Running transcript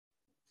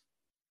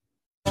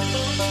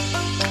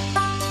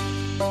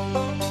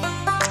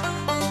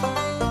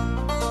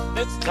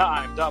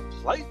time to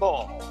play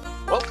ball.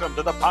 Welcome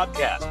to the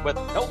podcast with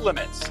no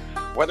limits.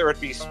 Whether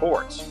it be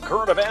sports,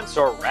 current events,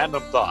 or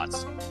random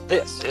thoughts,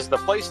 this is the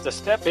place to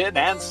step in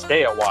and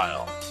stay a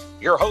while.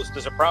 Your host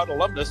is a proud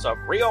alumnus of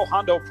Rio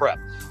Hondo Prep,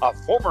 a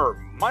former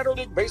minor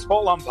league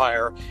baseball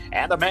umpire,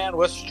 and a man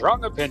with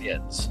strong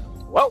opinions.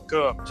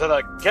 Welcome to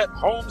the Get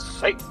Home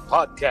Safe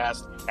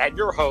podcast and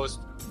your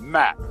host,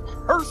 Matt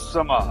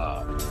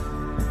Hersema.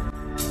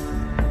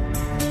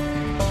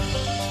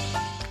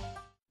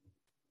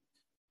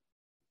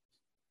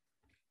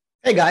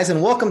 Hey guys,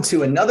 and welcome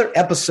to another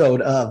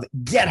episode of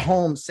Get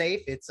Home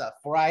Safe. It's a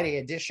Friday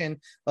edition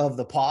of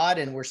the pod,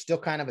 and we're still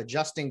kind of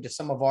adjusting to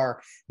some of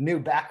our new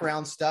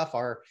background stuff.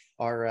 Not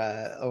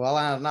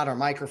our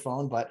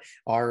microphone, but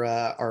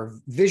our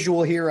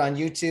visual here on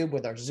YouTube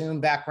with our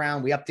Zoom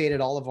background. We updated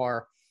all of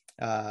our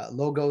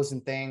logos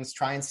and things,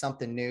 trying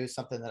something new,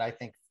 something that I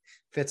think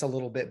fits a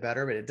little bit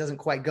better, but it doesn't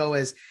quite go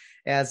as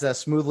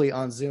smoothly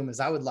on Zoom as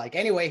I would like.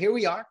 Anyway, here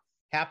we are.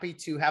 Happy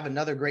to have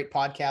another great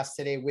podcast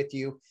today with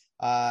you.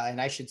 And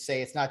I should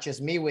say it's not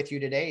just me with you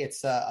today.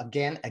 It's,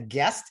 again, a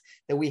guest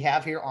that we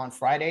have here on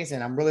Fridays.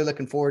 And I'm really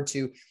looking forward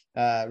to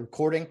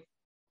recording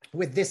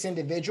with this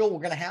individual. We're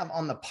going to have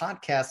on the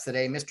podcast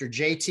today, Mr.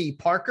 JT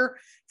Parker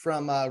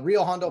from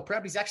Rio Hondo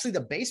Prep. He's actually the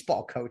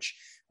baseball coach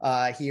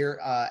here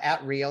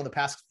at Rio the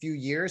past few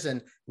years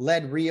and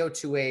led Rio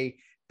to a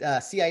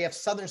CIF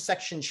Southern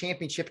Section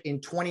Championship in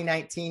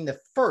 2019, the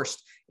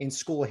first in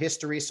school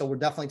history. So we'll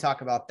definitely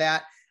talk about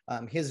that.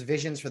 His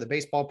visions for the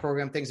baseball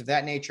program, things of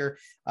that nature.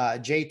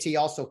 JT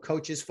also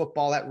coaches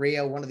football at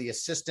Rio, one of the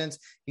assistants.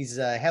 He's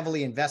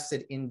heavily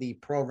invested in the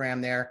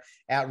program there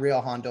at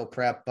Rio Hondo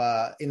Prep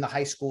in the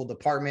high school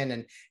department.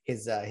 And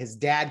his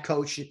dad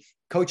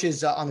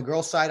coaches on the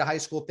girls' side of high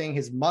school thing.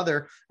 His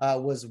mother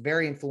was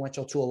very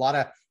influential to a lot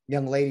of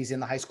young ladies in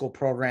the high school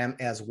program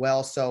as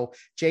well. So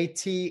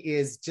JT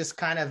is just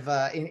kind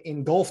of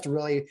engulfed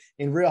really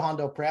in Rio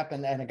Hondo Prep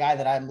and a guy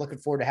that I'm looking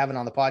forward to having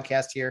on the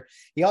podcast here.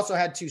 He also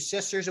had two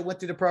sisters that went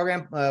through the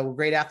program, were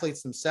great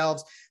athletes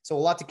themselves. So a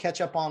lot to catch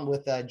up on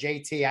with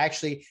JT. I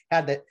actually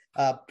had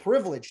the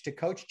privilege to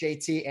coach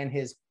JT and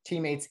his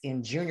teammates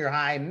in junior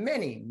high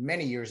many,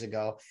 many years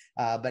ago.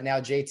 But now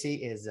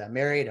JT is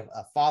married,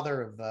 a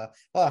father of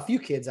a few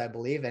kids, I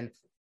believe. And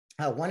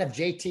one of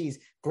JT's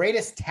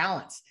greatest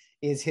talents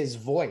is his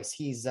voice.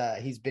 He's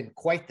been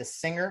quite the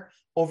singer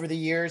over the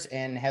years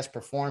and has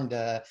performed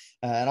in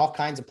all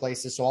kinds of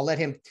places. So I'll let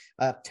him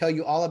tell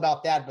you all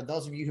about that. But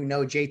those of you who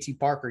know JT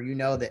Parker, you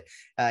know that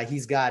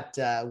he's got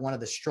one of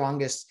the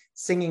strongest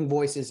singing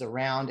voices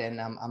around,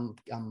 and I'm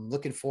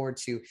looking forward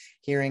to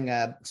hearing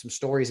some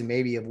stories and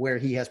maybe of where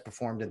he has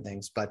performed and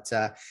things. But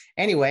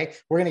anyway,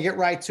 we're going to get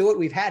right to it.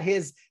 We've had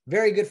his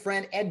very good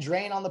friend Ed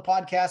Drain on the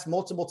podcast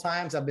multiple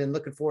times. I've been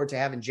looking forward to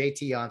having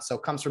JT on. So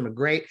comes from a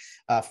great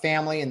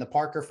family in the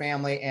Parker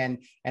family and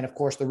of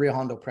course the Rio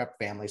Hondo Prep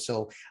family.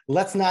 So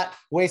let's not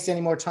waste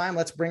any more time.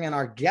 Let's bring in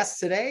our guest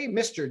today,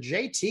 Mr.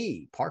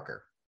 JT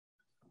Parker.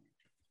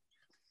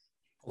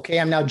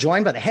 Okay, I'm now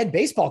joined by the head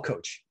baseball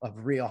coach of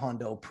Rio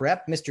Hondo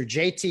Prep, Mr.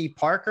 JT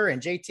Parker.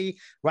 And JT,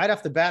 right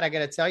off the bat, I got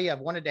to tell you, I've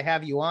wanted to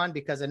have you on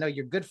because I know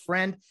your good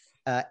friend,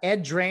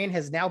 Ed Drain,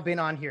 has now been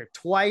on here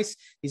twice.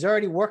 He's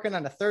already working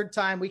on the third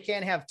time. We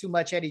can't have too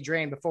much Eddie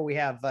Drain before we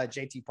have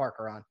JT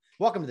Parker on.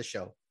 Welcome to the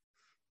show.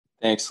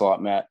 Thanks a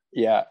lot, Matt.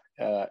 Yeah,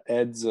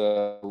 Ed's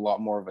a lot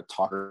more of a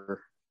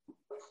talker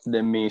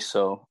than me,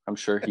 so I'm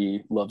sure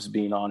he loves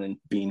being on and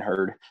being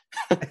heard.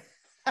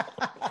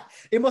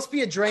 It must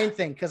be a Drain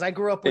thing because I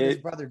grew up with his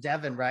brother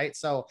Devin, right?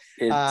 So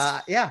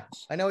yeah,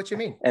 I know what you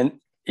mean. And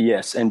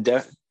yes, and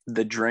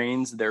the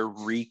Drains, their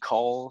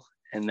recall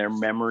and their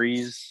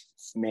memories,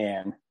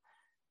 man,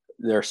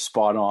 they're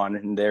spot on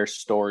and their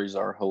stories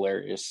are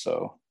hilarious.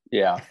 So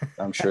yeah,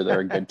 I'm sure they're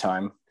a good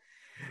time.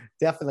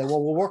 Definitely.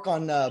 Well, we'll work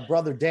on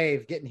brother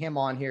Dave, getting him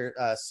on here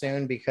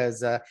soon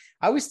because I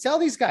always tell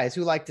these guys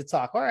who like to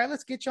talk, all right,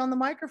 let's get you on the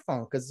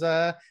microphone because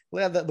the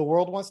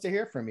world wants to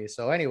hear from you.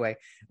 So anyway,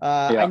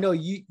 I know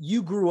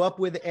you grew up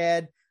with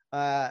Ed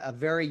a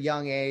very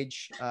young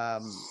age,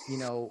 and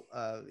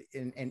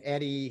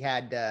Eddie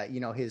had,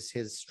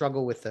 his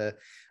struggle with the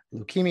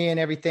leukemia and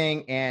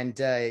everything. And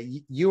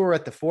you were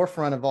at the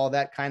forefront of all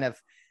that kind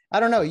of, I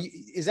don't know,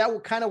 is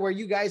that kind of where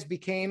you guys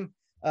became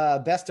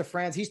best of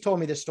friends? He's told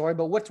me this story,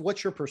 but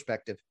what's your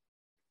perspective?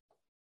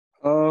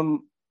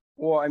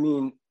 Well, I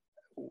mean,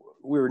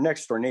 we were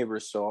next door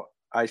neighbors, so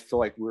I feel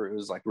like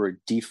we're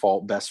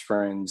default best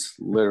friends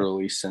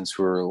literally since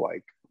we were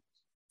like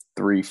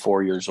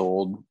 3-4 years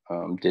old.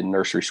 Did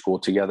nursery school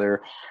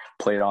together,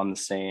 played on the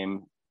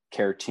same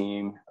care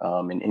team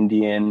in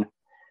Indian,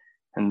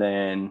 and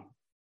then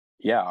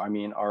I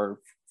mean, our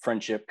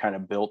friendship kind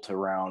of built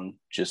around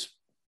just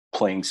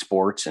playing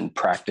sports and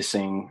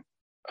practicing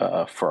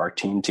for our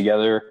team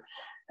together.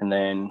 And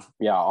then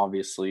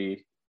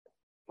obviously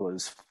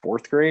was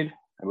fourth grade,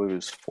 I believe it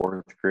was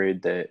fourth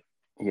grade that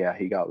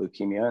he got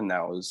leukemia, and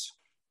that was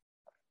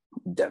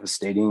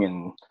devastating.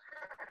 And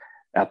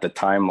at the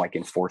time, like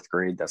in fourth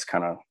grade, that's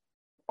kind of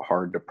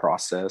hard to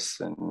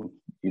process, and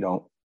you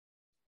don't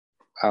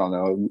I don't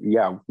know.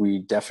 Yeah, we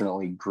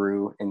definitely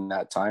grew in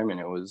that time, and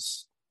it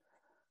was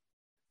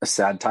a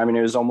sad time. And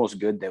it was almost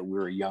good that we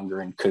were younger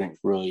and couldn't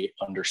really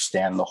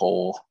understand the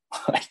whole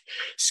like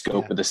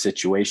scope of the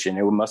situation.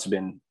 It must have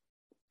been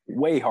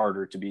way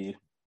harder to be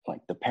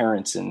like the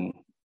parents in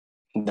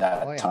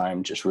that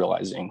time, just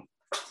realizing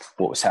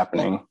what was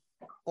happening.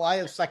 Well,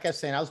 I was like I was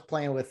saying, I was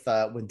playing with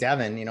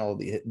Devin, you know,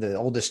 the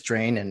oldest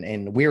Drain,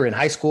 and we were in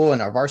high school in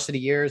our varsity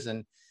years,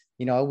 and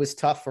you know, it was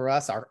tough for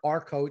us.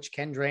 Our coach,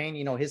 Ken Drain,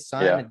 you know, his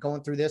son and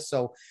going through this,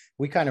 so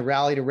we kind of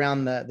rallied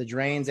around the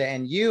Drains.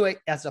 And you,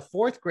 as a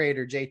fourth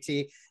grader,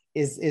 JT,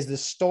 is the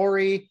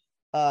story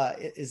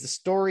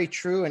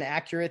true and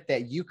accurate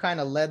that you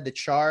kind of led the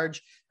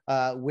charge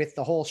with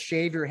the whole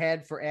shave your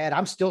head for Ed?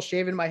 I'm still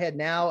shaving my head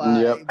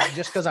now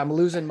just because I'm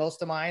losing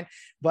most of mine.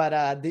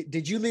 But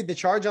did you lead the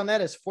charge on that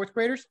as fourth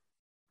graders?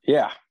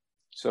 Yeah.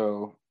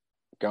 So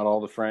got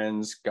all the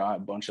friends, got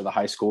a bunch of the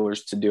high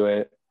schoolers to do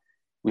it.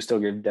 We still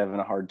give Devin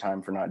a hard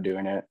time for not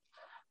doing it.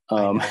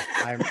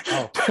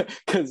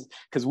 Because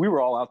we were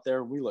all out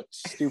there. We looked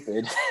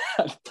stupid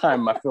at the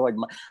time. I feel like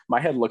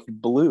my head looked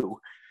blue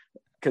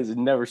because I'd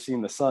never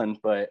seen the sun.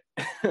 But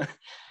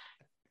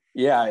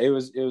yeah, it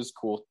was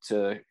cool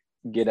to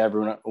get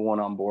everyone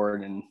on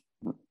board and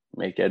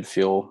make Ed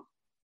feel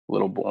a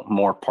little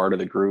more part of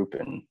the group.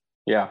 And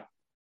yeah,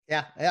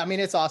 I mean,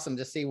 it's awesome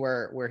to see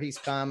where he's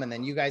come. And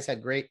then you guys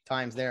had great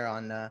times there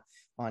on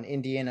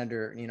Indian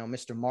under, you know,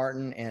 Mr.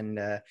 Martin, and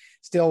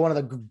still one of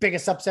the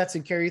biggest upsets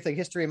in Carey Youth League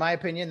history, in my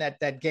opinion,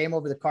 that game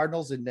over the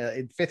Cardinals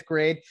in fifth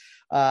grade.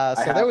 I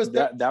have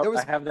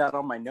that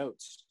on my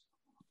notes.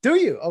 Do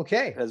you?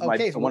 Okay.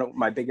 That's one of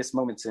my biggest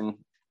moments in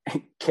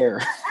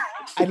care.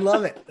 I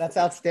love it. That's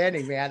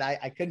outstanding, man.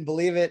 I couldn't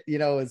believe it. You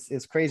know,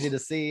 it's crazy to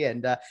see,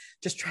 and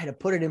just try to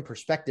put it in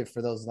perspective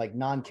for those like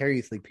non-Carey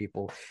Youth League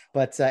people.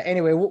 But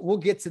anyway, we'll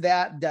get to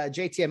that.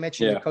 JT, I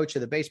mentioned you're coach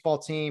of the baseball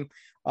team.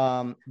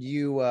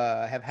 You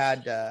have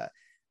had a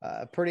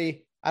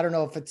pretty, I don't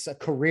know if it's a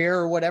career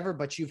or whatever,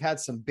 but you've had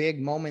some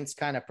big moments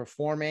kind of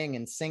performing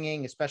and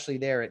singing, especially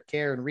there at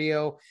CARE in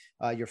Rio.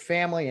 Your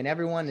family and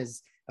everyone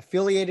is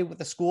affiliated with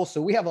the school.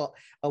 So we have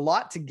a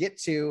lot to get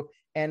to.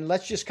 And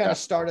let's just kind of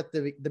start at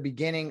the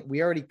beginning.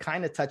 We already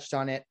kind of touched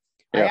on it.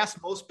 I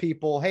asked most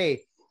people,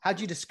 hey,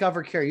 how'd you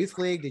discover Carey Youth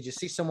League? Did you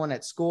see someone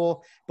at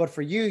school? But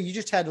for you, you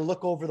just had to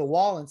look over the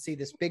wall and see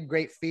this big,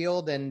 great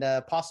field and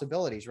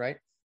possibilities, right?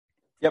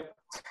 Yep.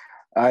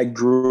 I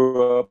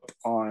grew up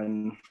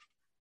on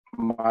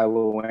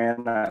Milo,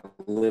 and I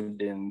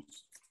lived in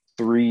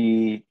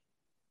 3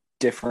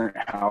 different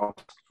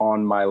houses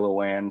on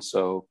Milo, and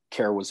so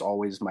CARE was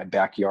always my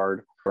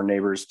backyard. Our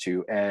neighbors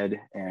to Ed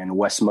and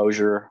Wes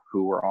Mosier,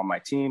 who were on my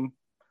team.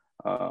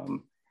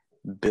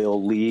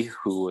 Bill Lee,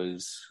 who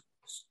was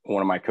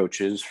one of my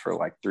coaches for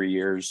like 3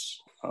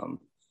 years. And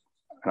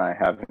I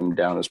have him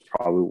down as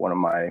probably one of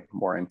my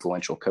more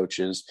influential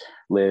coaches,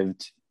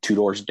 lived 2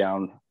 doors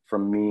down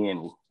from me,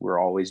 and we're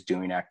always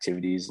doing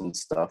activities and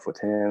stuff with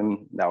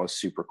him. That was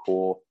super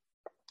cool.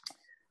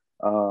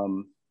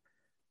 But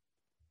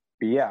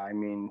yeah, I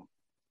mean,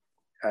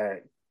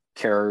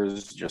 CARE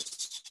is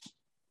just,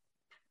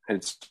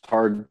 it's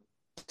hard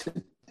to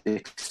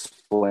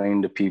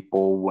explain to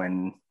people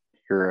when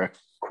you're a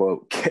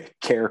quote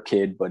CARE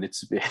kid, but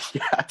it's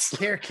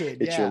CARE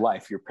kid. It's your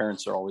life. Your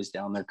parents are always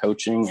down there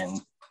coaching, and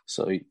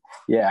so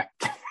yeah.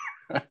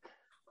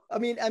 I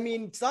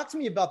mean, talk to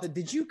me about that.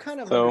 Did you kind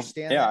of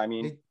understand? Yeah, that? I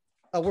mean,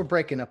 we're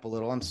breaking up a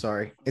little. I'm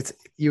sorry. It's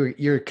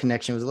your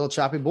connection was a little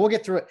choppy, but we'll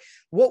get through it.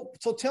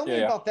 So tell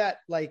me about that,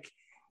 like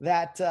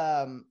that.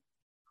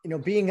 You know,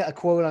 being a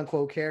quote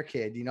unquote CARE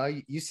kid. You know,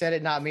 you said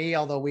it, not me.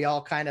 Although we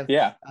all kind of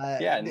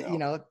you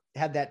know,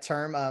 had that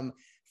term.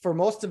 For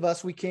most of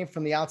us, we came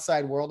from the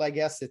outside world, I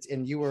guess.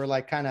 And you were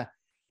like kind of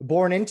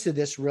born into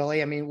this,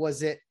 really. I mean,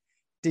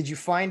 did you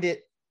find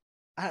it?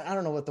 I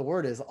don't know what the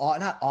word is.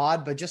 Not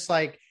odd, but just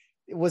like.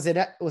 Was it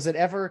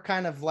ever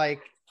kind of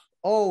like,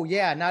 oh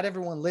yeah, not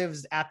everyone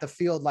lives at the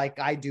field like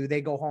I do.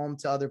 They go home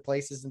to other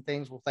places and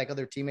things with like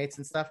other teammates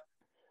and stuff?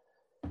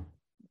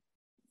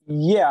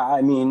 Yeah.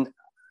 I mean,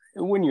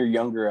 when you're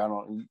younger,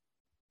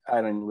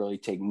 I didn't really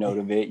take note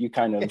of it. You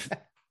kind of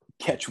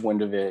catch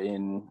wind of it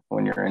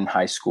when you're in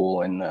high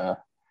school, and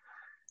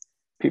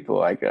people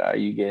like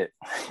you get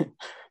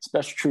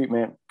special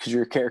treatment because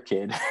you're a CARE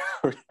kid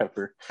or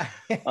whatever.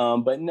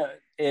 But no,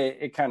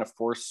 it kind of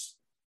forced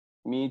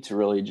me to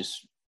really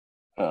just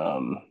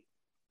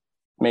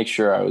make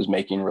sure I was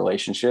making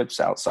relationships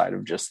outside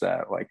of just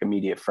that like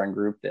immediate friend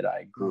group that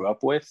I grew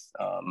up with.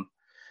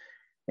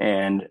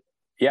 And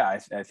yeah,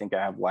 I think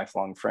I have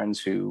lifelong friends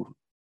who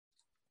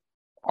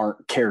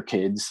aren't CARE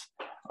kids.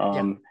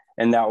 And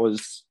that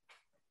was,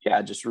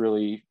 just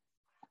really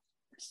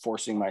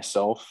forcing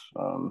myself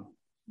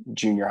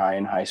junior high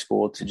and high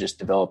school to just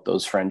develop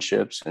those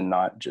friendships and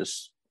not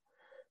just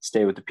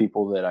stay with the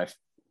people that I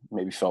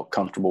maybe felt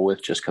comfortable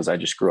with just because I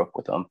just grew up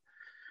with them.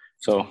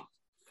 So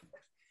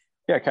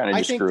yeah, I kind of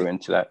just grew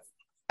into that.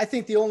 I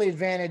think the only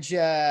advantage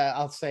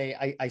I'll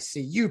say I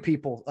see you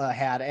people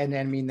had, and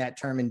I mean that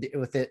term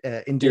with it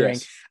enduring,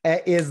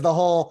 is the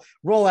whole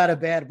roll out of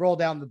bed, roll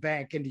down the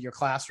bank into your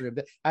classroom.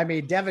 I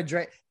mean, Devin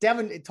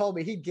told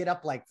me he'd get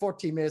up like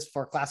 14 minutes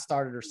before class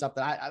started or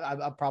something.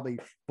 I'm probably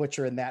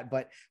butchering that,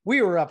 but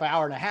we were up an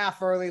hour and a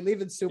half early,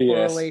 leaving super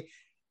early.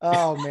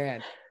 Oh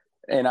man.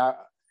 And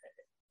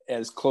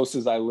as close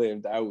as I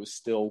lived, I was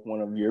still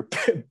one of your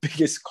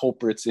biggest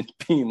culprits in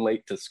being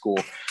late to school.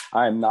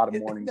 I am not a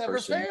morning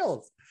person. Never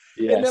fails.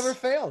 Yes. It never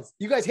fails.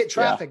 You guys hit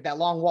traffic, that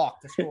long walk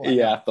to school.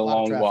 The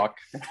long walk.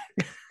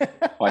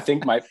 Well, I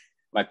think my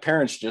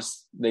parents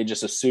just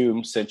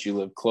assume, since you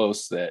live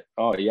close, that,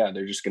 oh yeah,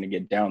 they're just going to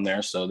get down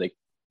there. So they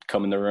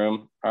come in the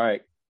room. All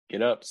right,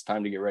 get up. It's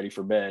time to get ready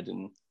for bed.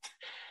 And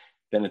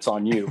then it's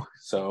on you.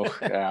 So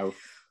I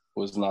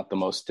was not the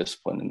most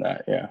disciplined in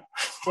that. Yeah.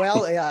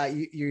 Well,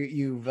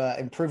 you've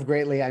improved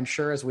greatly, I'm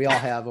sure, as we all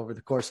have over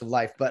the course of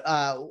life. But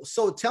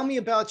so tell me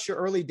about your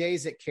early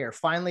days at CARE,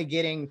 finally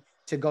getting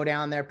to go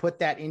down there, put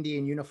that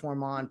Indian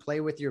uniform on, play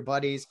with your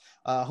buddies.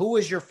 Who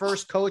was your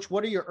first coach?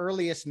 What are your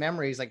earliest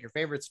memories, like your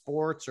favorite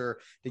sports, or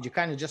did you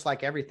kind of just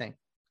like everything?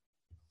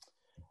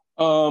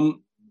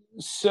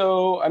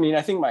 So, I mean,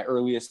 I think my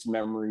earliest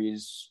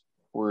memories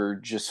were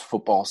just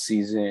football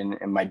season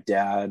and my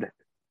dad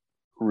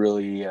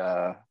really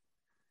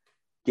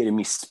getting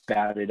me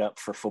spatted up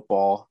for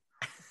football.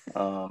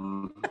 I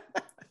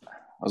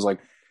was like,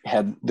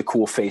 had the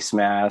cool face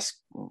mask,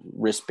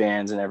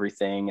 wristbands and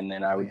everything. And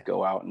then I would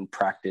go out and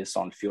practice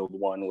on field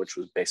one, which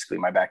was basically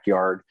my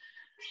backyard,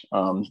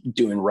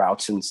 doing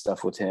routes and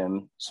stuff with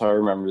him. So I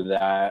remember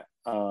that.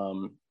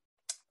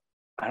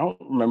 I don't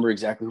remember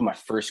exactly who my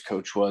first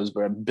coach was,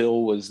 but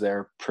Bill was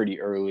there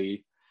pretty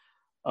early.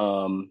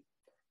 And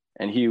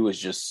he was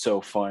just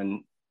so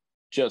fun,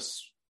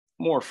 just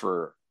more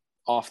for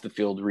off the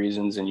field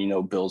reasons.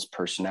 And, Bill's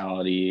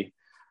personality.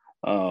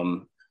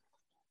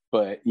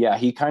 But yeah,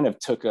 he kind of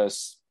took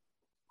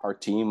our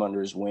team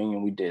under his wing,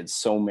 and we did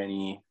so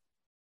many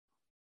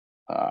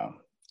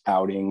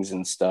outings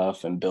and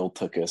stuff. And Bill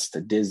took us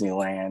to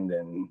Disneyland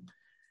and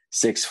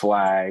Six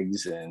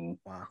Flags, and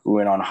we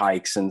went on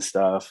hikes and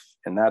stuff.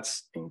 And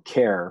that's in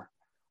CARE.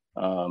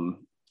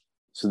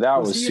 So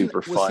that was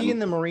super fun. Was he in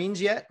the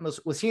Marines yet?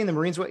 Was he in the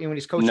Marines when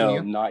he's coaching you?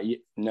 No, not yet.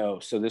 No.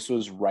 So this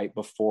was right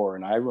before.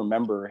 And I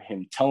remember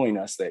him telling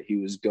us that he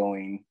was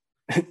going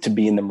to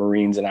be in the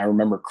Marines. And I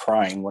remember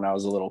crying when I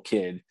was a little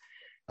kid.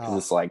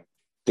 It's like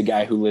the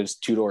guy who lives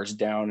 2 doors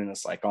down. And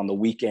it's like on the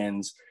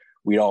weekends,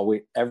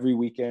 every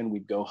weekend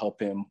we'd go help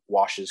him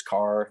wash his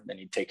car. Then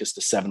he'd take us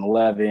to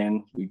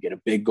 7-Eleven. We'd get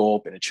a big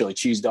gulp and a chili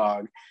cheese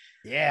dog.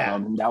 Yeah.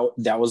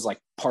 That was like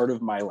part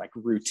of my like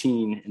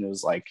routine. And it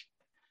was like,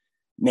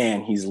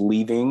 man, he's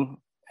leaving.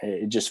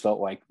 It just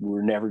felt like we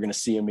were never going to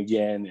see him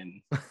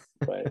again.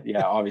 But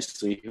yeah,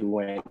 obviously he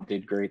went,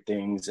 did great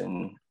things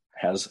and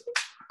has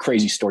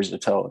crazy stories to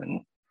tell.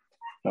 And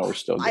no, we're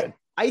still good.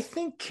 I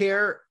think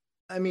CARE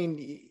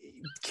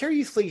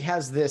Youth League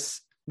has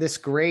this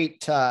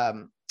great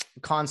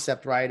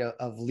concept, right,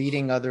 of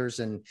leading others.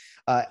 And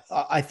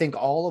I think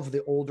all of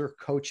the older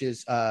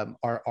coaches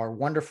are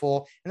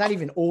wonderful, and not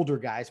even older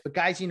guys, but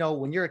guys,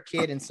 when you're a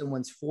kid and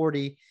someone's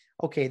 40,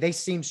 okay, they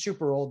seem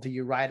super old to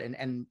you, right?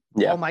 And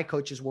all my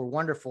coaches were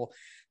wonderful.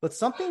 But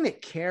something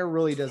that CARE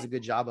really does a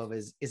good job of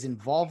is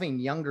involving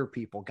younger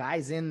people,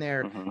 guys in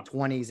their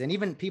 20s, and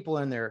even people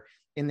in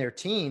their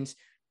teens,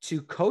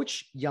 to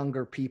coach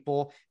younger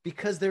people,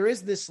 because there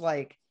is this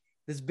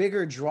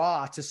bigger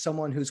draw to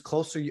someone who's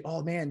closer.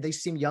 Oh man, they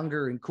seem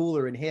younger and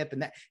cooler and hip.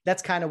 And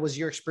that's kind of was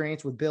your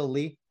experience with Bill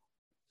Lee.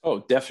 Oh,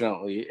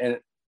 definitely.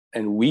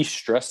 And we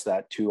stress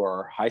that to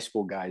our high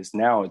school guys.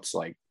 Now it's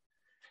like,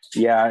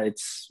 yeah,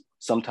 it's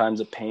sometimes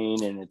a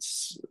pain and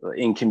it's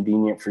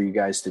inconvenient for you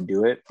guys to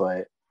do it.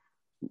 But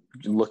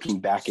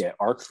looking back at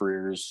our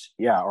careers,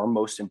 our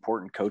most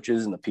important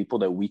coaches and the people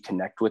that we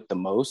connect with the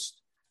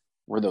most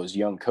were those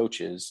young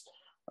coaches.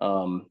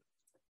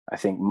 I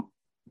think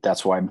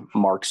that's why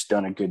Mark's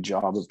done a good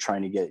job of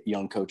trying to get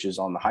young coaches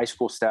on the high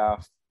school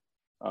staff.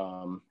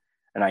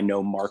 And I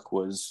know Mark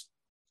was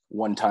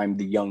one time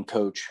the young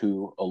coach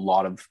who a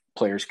lot of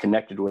players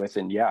connected with.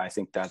 And I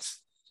think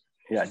that's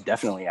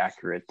definitely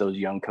accurate. Those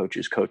young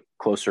coaches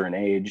closer in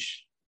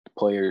age, the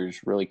players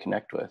really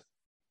connect with.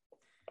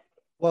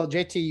 Well,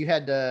 JT, you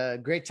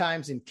had great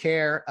times in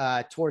CARE.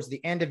 Towards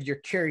the end of your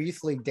CARE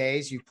Youth League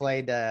days, you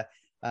played the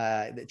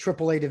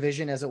AAA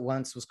division, as it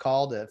once was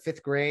called,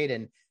 5th grade.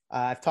 And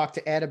I've talked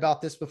to Ed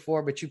about this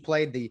before, but you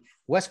played the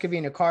West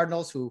Covina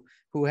Cardinals,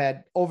 who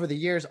had over the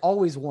years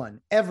always won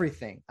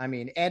everything. I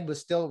mean, Ed was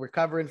still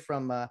recovering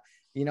from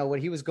what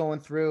he was going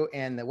through,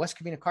 and the West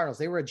Covina Cardinals,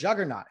 they were a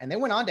juggernaut, and they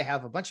went on to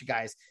have a bunch of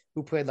guys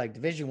who played like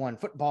Division I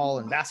football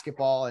and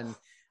basketball. And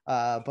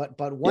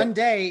but one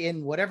day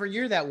in whatever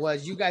year that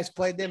was, you guys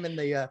played them in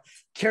the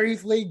CARE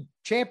Youth League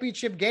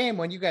championship game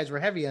when you guys were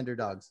heavy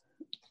underdogs.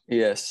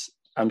 Yes.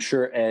 I'm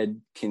sure Ed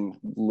can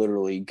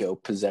literally go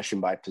possession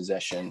by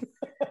possession.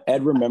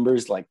 Ed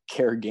remembers like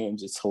CARE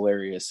games. It's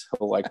hilarious.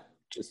 He'll like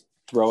just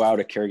throw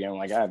out a care game. I'm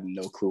like, I have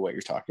no clue what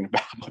you're talking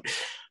about.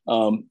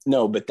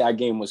 No, but that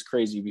game was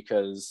crazy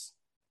because,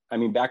 I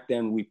mean, back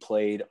then we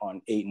played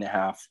on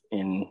 8.5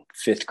 in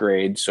 5th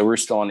grade. So we're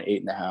still on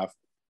 8.5.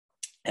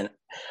 And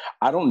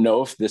I don't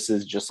know if this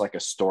is just like a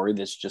story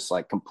that's just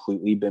like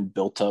completely been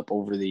built up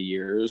over the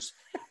years,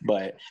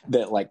 but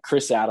that like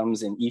Chris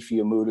Adams and Ife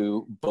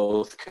Amudu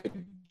both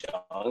could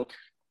dunk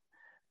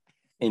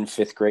in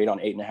 5th grade on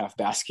 8.5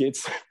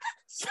 baskets.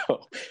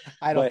 So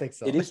I don't think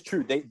so. It is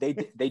true. They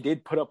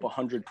did put up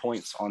 100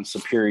 points on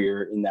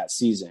Superior in that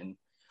season.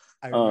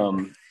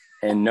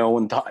 And no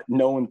one thought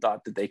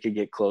that they could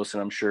get close.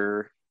 And I'm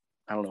sure,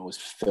 I don't know, it was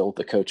Phil,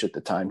 the coach at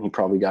the time. He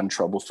probably got in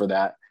trouble for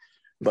that.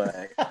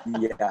 But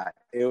yeah,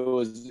 it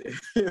was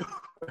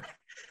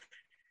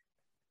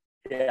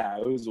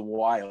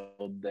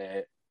wild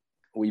that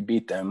we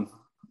beat them.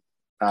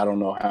 I don't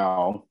know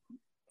how.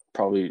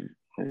 Probably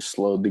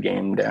slowed the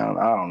game down.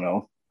 I don't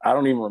know. I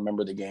don't even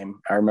remember the game.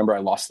 I remember I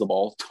lost the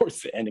ball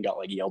towards the end and got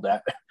like yelled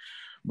at.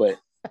 But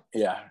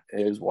yeah,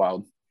 it was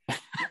wild.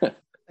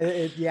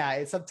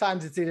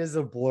 Sometimes it is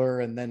a blur,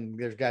 and then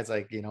there's guys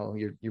like, you know,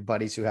 your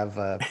buddies who have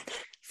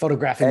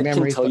photographic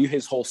memories. Ed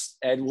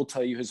will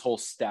tell you his whole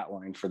stat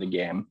line for the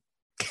game.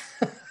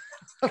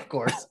 Of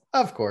course.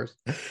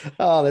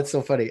 Oh, that's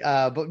so funny.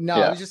 But no,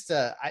 yeah. It was just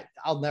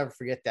I'll never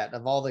forget that.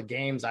 Of all the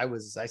games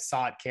I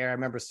saw at Care, I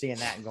remember seeing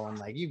that and going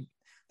like,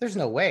 there's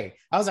no way.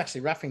 I was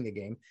actually reffing the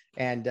game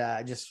and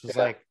just was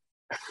like,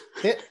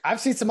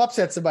 I've seen some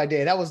upsets in my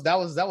day. That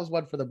was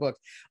one for the books.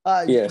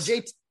 Yes.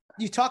 Jay,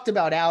 you talked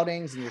about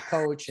outings and your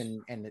coach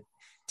and the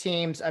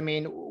teams. I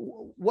mean,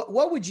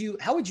 how would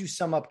you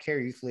sum up Care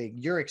Youth League,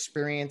 your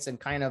experience, and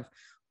kind of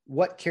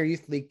what Care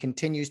Youth League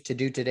continues to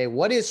do today?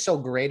 What is so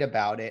great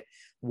about it?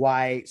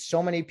 Why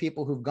so many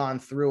people who've gone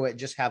through it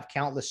just have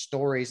countless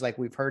stories like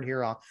we've heard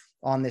here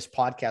on this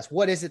podcast?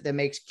 What is it that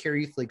makes Care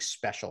Youth League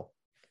special?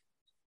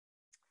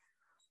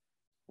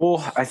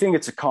 Well, I think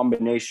it's a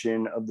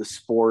combination of the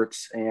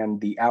sports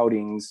and the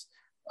outings.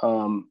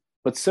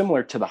 But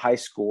similar to the high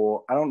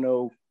school, I don't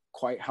know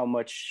quite how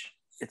much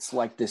it's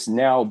like this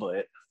now,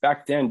 but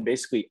back then,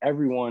 basically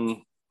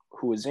everyone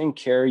who was in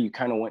Care, you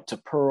kind of went to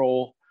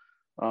Pearl.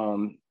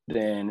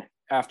 Then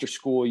after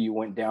school, you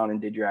went down and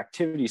did your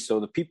activities. So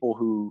the people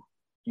who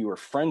you were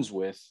friends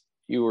with,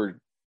 you were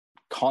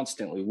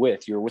constantly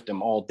with, you were with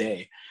them all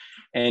day.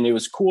 And it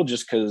was cool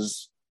just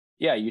because,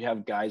 yeah, you'd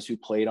have guys who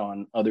played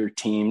on other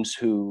teams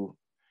who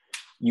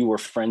you were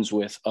friends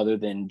with other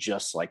than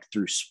just like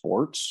through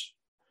sports.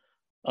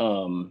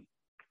 And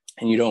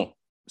you don't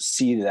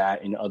see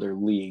that in other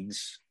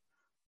leagues.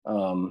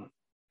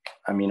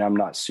 I mean, I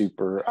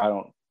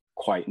don't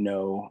quite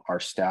know our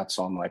stats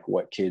on like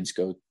what kids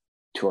go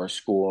to our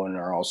school and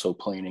are also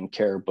playing in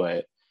Care,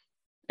 but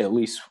at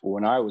least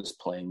when I was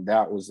playing,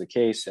 that was the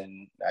case.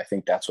 And I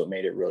think that's what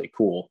made it really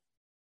cool.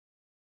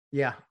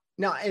 Yeah.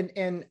 No,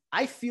 and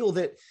I feel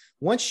that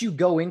once you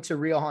go into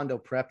Rio Hondo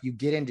Prep, you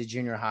get into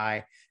junior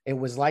high. It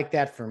was like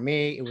that for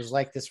me. It was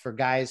like this for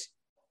guys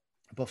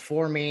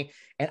before me.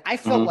 And I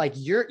felt like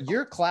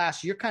your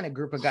class, your kind of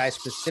group of guys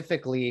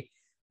specifically,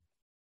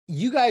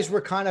 you guys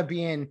were kind of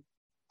being,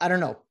 I don't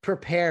know,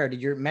 prepared.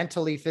 You're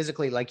mentally,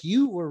 physically, like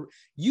you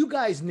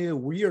guys knew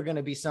we are going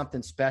to be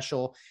something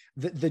special.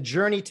 The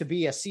journey to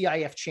be a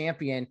CIF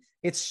champion,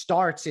 it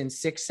starts in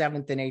 6th,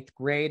 7th, and 8th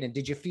grade. And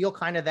did you feel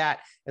kind of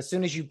that as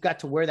soon as you got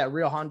to wear that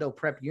Rio Hondo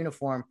Prep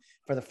uniform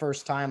for the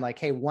first time, like,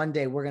 hey, one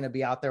day we're going to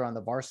be out there on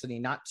the varsity,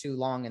 not too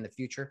long in the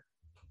future?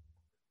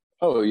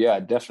 Oh yeah,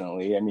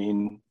 definitely. I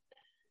mean,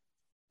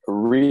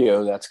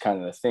 Rio, that's kind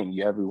of the thing.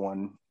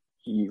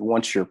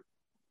 Once you're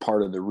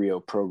part of the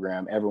Rio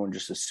program, everyone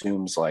just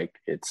assumes like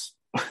it's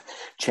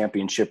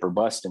championship or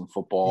bust in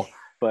football.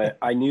 But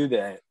I knew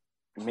that,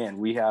 man,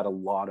 we had a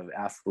lot of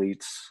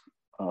athletes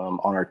on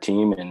our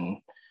team and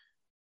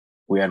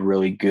we had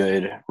really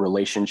good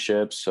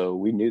relationships. So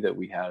we knew that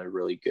we had a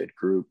really good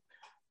group.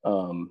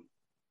 Man,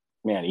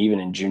 even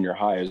in junior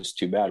high, it was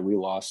too bad. We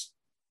lost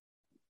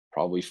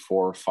probably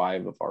 4 or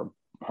 5 of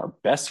our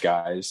best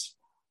guys.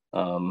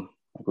 We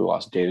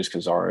lost Davis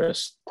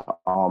Cazares,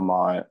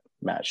 Almont,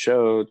 Matt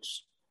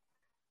Schultz,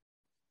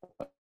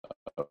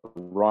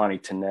 Ronnie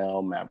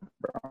Tennell, Matt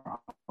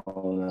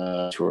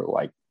Brown, who were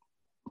like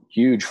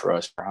huge for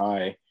us for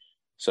high.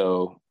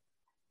 So,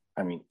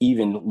 I mean,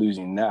 even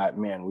losing that,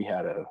 man, we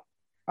had a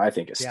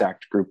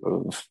stacked group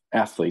of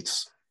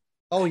athletes.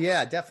 Oh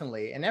yeah,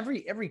 definitely. And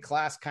every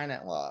class kind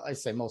of, well, I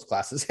say most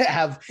classes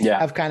have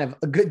kind of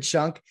a good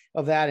chunk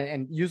of that.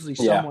 And usually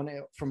someone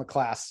from a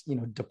class,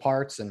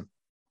 departs, and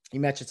you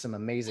mentioned some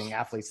amazing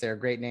athletes there.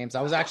 Great names.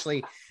 I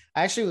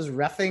actually was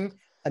reffing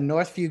a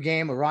Northview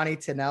game where Ronnie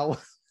Tennell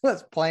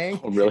was playing.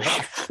 Oh, really?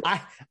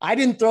 I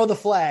didn't throw the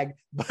flag,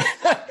 but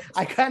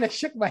I kind of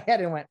shook my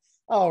head and went,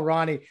 "Oh,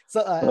 Ronnie."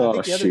 So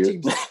I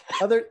think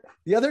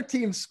the other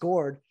team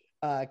scored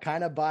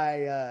kind of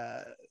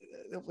by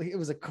it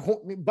was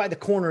by the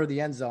corner of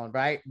the end zone,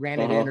 right? Ran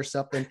it in or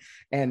something.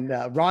 And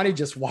Ronnie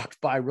just walked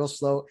by real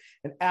slow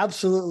and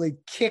absolutely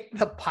kicked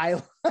the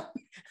pylon.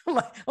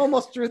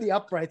 almost threw the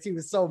uprights. He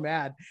was so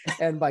mad.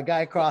 And my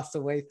guy across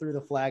the way threw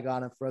the flag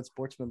on him for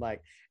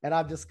unsportsmanlike. And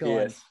I'm just going,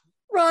 Yes.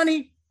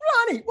 Ronnie,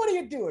 what are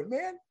you doing,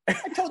 man?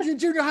 I told you in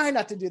junior high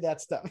not to do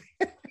that stuff.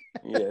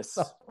 Yes.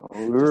 So,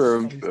 We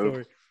were funny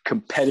story. a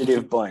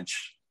competitive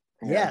bunch.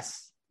 Yeah.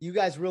 Yes, you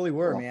guys really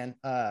were, man.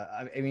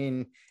 I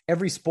mean,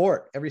 every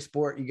sport,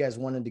 you guys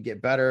wanted to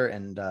get better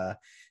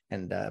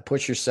and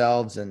push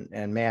yourselves.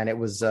 And man, it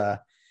was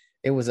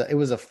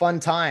a fun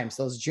time.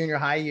 So those junior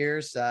high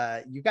years,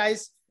 you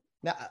guys,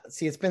 now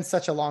see, it's been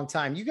such a long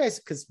time. You guys,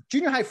 because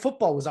junior high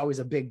football was always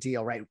a big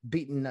deal, right?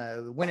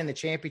 Winning the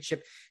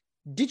championship.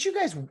 Did you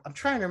guys? I'm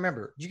trying to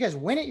remember. Did you guys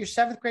win it your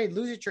 7th grade,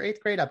 lose it your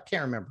 8th grade? I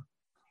can't remember.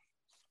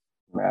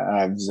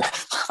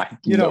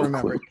 You don't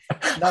remember.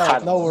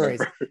 No worries.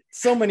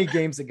 So many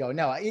games ago.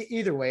 No,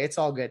 either way, it's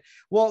all good.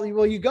 Well,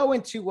 you go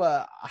into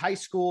high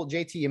school,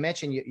 JT, you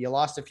mentioned you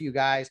lost a few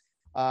guys.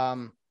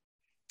 And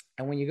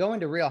when you go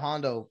into Rio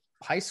Hondo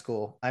High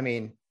School, I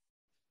mean,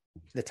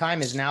 the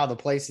time is now, the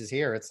place is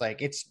here. It's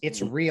like,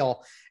 it's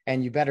real,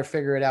 and you better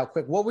figure it out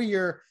quick. What were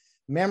your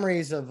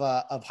memories of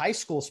high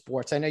school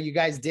sports? I know you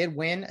guys did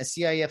win a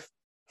CIF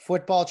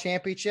football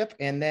championship,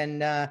 and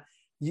then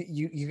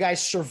you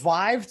guys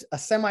survived a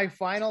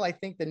semifinal, I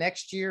think, the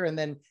next year, and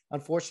then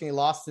unfortunately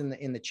lost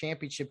in the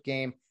championship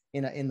game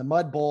in the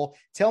Mud Bowl.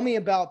 Tell me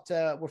about,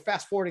 we're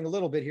fast forwarding a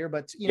little bit here,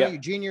 but your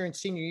junior and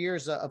senior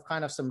years of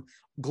kind of some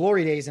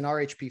glory days in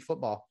RHP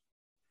football.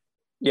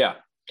 Yeah.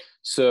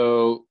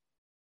 So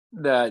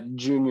that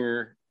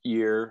junior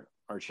year,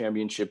 our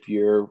championship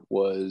year,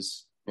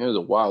 was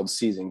a wild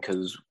season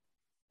because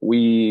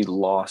we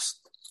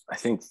lost, I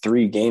think,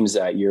 3 games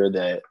that year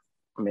that,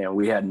 man,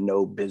 we had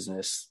no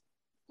business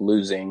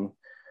losing,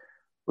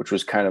 which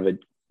was kind of a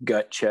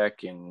gut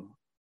check and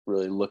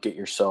really look at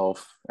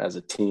yourself as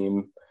a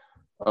team.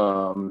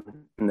 And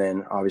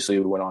then obviously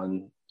we went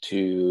on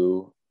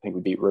to, I think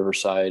we beat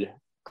Riverside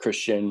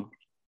Christian,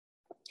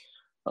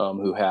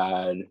 who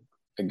had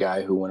a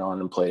guy who went on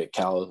and played at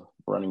Cal,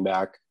 running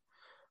back.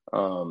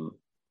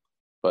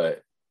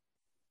 But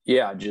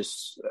yeah,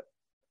 just,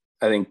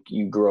 I think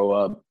you grow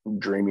up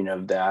dreaming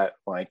of that,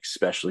 like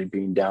especially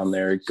being down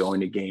there,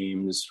 going to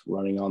games,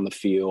 running on the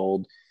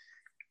field,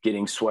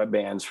 getting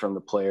sweatbands from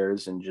the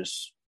players, and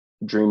just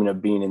dreaming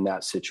of being in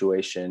that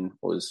situation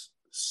was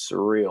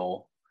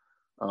surreal.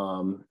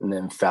 And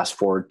then fast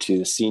forward to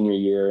the senior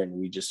year, and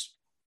we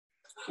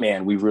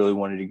really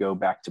wanted to go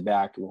back to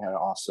back. We had an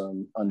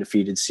awesome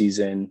undefeated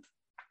season.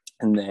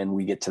 And then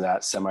we get to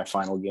that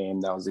semifinal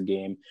game. That was the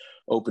game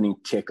opening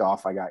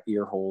kickoff. I got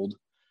ear hold.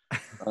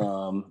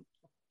 And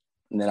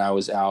then I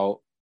was out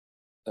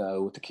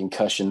with a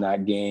concussion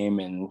that game,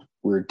 and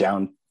we were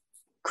down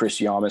Chris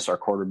Yamas, our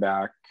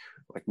quarterback,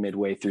 like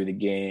midway through the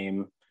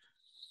game,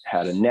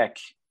 had a neck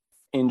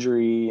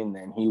injury, and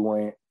then he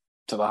went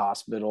to the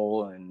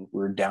hospital, and we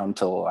were down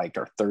to like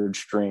our 3rd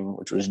string,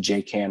 which was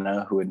Jake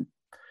Hanna, who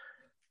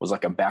was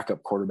like a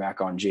backup quarterback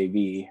on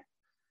JV,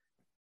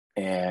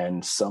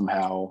 and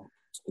somehow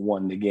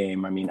won the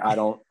game. I mean, I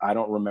don't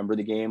remember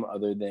the game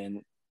other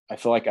than I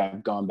feel like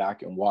I've gone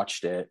back and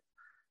watched it.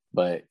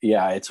 But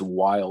yeah, it's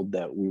wild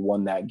that we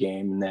won that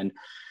game. And then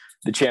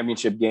the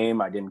championship game,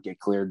 I didn't get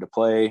cleared to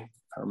play.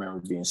 I remember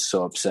being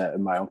so upset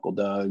with my Uncle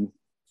Doug.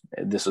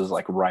 This was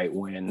like right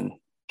when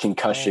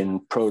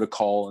concussion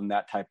protocol and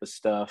that type of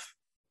stuff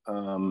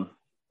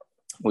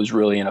was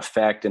really in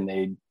effect.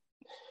 And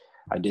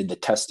I did the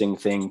testing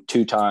thing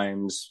 2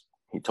 times.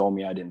 He told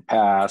me I didn't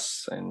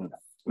pass. And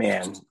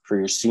man, for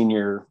your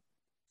senior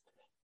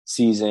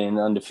season,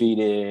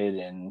 undefeated,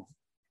 and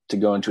to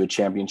go into a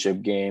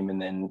championship game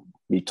and then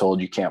be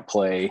told you can't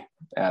play,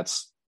 that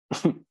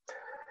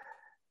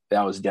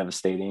was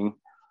devastating.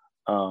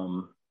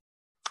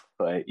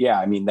 But yeah,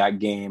 I mean, that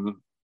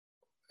game,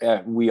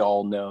 we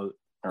all know,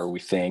 or we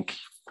think,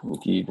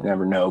 you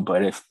never know,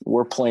 but if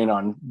we're playing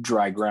on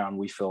dry ground,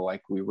 we feel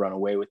like we run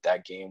away with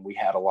that game. We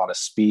had a lot of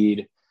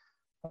speed.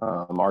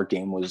 Our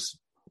game was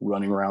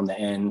running around the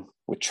end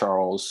with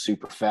Charles,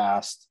 super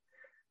fast,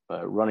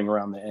 but running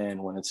around the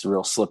end when it's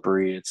real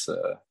slippery, it's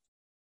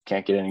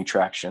can't get any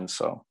traction.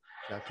 So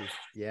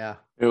yeah,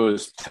 it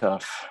was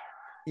tough.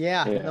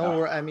 Yeah.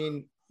 No, I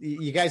mean,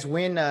 you guys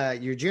win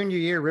your junior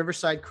year,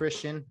 Riverside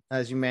Christian,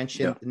 as you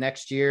mentioned. The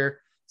next year,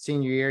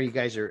 senior year, you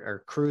guys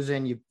are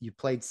cruising. You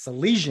played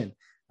Salesian,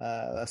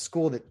 a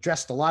school that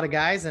dressed a lot of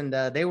guys, and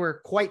they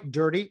were quite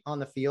dirty on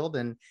the field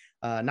and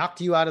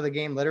knocked you out of the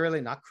game, literally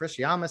knocked Chris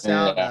Yamas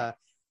out.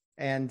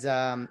 And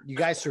you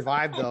guys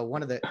survived, though.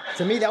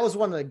 To me, that was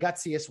one of the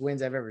gutsiest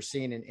wins I've ever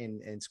seen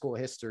in school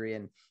history.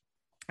 And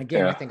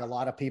again, I think a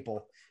lot of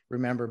people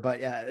remember,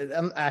 but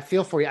I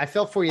feel for you. I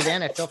felt for you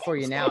then. I feel for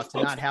you now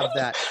to not have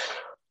that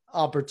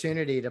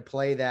opportunity to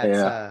play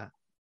that,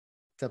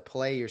 to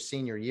play your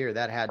senior year.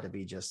 That had to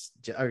be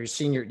or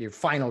your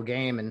final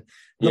game. And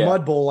the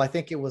Mud Bowl, I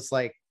think it was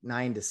like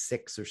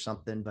 9-6 or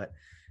something, but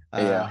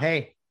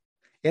hey,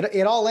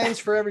 it all ends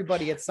for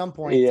everybody at some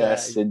point.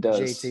 Yes, it does.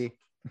 JT.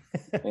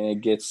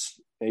 And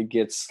it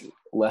gets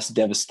less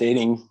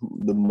devastating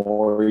the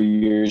more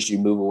years you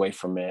move away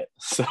from it.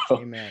 So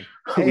Amen.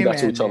 that's Amen,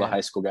 what we tell the man.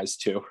 high school guys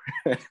too.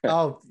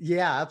 Oh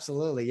yeah,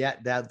 absolutely.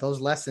 Yeah. Those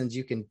lessons,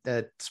 you can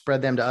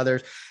spread them to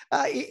others.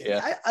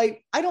 Yeah. I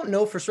don't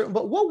know for certain,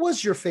 but what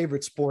was your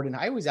favorite sport? And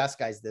I always ask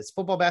guys this: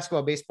 football,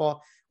 basketball,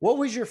 baseball. What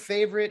was your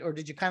favorite, or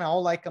did you kind of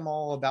all like them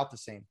all about the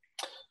same?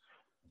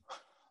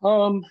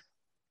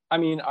 I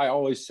mean, I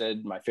always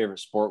said my favorite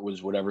sport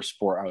was whatever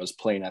sport I was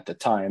playing at the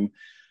time.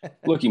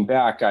 Looking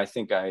back, I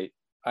think I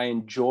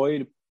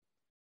enjoyed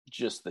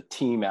just the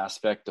team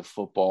aspect of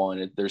football,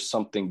 and there's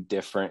something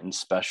different and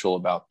special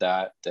about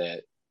that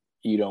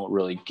you don't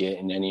really get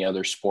in any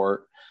other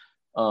sport.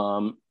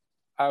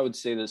 I would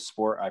say the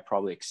sport I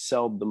probably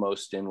excelled the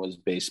most in was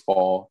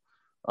baseball.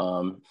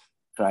 And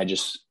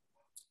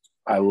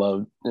I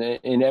love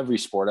in every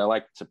sport, I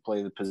like to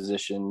play the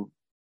position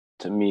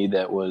to me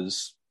that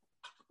was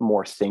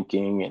more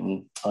thinking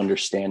and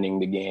understanding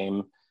the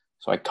game.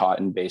 So I caught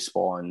in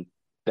baseball, and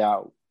that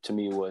to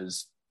me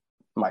was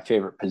my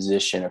favorite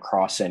position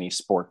across any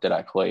sport that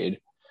I played.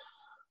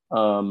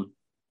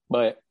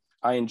 But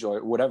I enjoy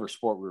whatever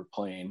sport we were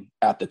playing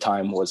at the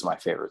time was my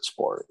favorite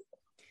sport.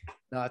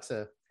 No, that's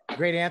a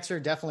great answer.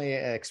 Definitely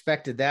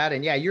expected that.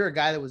 And yeah, you're a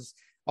guy that was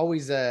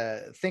always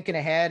thinking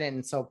ahead,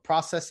 and so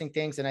processing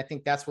things. And I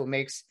think that's what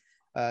makes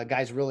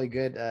guys really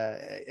good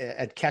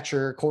at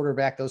catcher,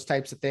 quarterback, those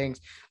types of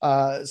things.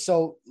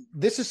 So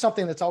this is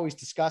something that's always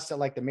discussed at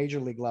like the major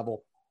league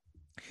level.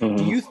 Mm-hmm.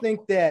 Do you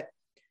think that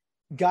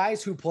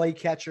guys who play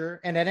catcher,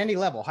 and at any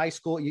level, high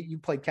school, you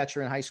played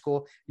catcher in high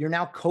school, you're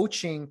now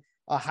coaching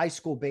a high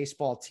school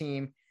baseball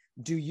team.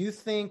 Do you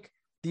think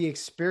the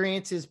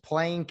experiences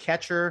playing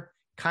catcher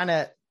kind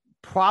of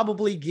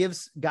probably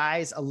gives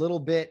guys a little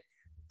bit,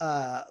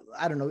 I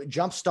don't know,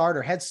 jump start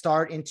or head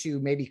start into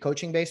maybe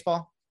coaching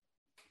baseball?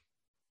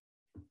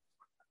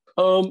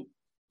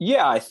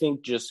 Yeah, I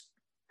think just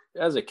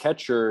as a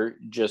catcher,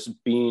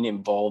 just being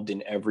involved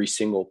in every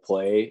single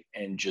play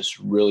and just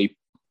really,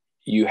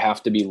 you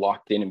have to be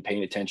locked in and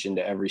paying attention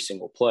to every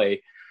single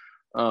play.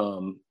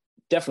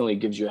 Definitely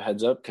gives you a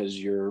heads up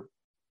because you're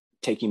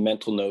taking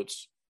mental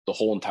notes the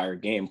whole entire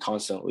game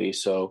constantly.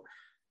 So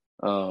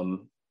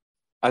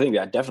I think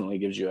that definitely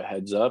gives you a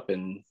heads up,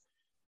 and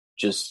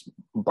just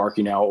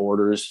barking out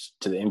orders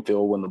to the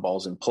infield when the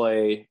ball's in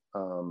play.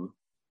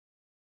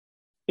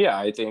 Yeah,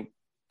 I think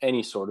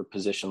any sort of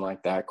position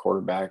like that,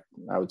 quarterback,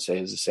 I would say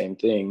is the same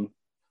thing.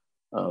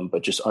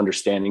 But just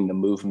understanding the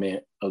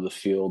movement of the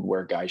field,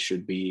 where guys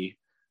should be,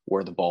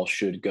 where the ball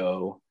should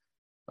go.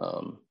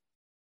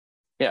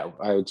 Yeah,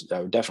 I would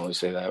definitely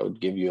say that would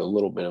give you a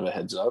little bit of a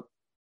heads up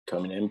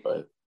coming in.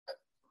 But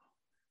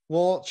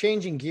well,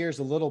 changing gears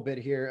a little bit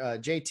here,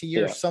 JT,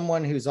 you're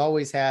someone who's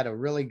always had a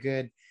really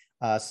good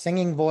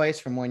singing voice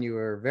from when you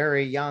were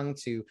very young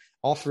to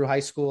all through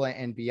high school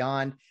and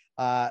beyond.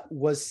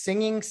 Was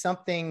singing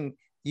something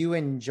you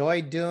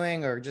enjoyed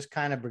doing, or just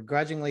kind of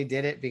begrudgingly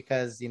did it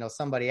because,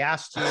 somebody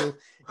asked you?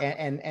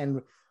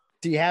 And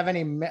do you have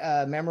any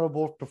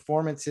memorable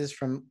performances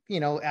from,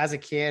 as a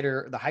kid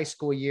or the high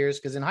school years?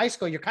 Because in high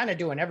school, you're kind of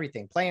doing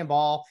everything, playing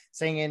ball,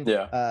 singing,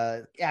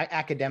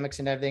 academics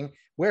and everything.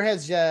 Where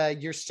has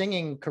your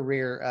singing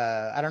career,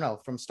 I don't know,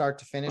 from start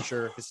to finish,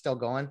 or if it's still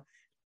going?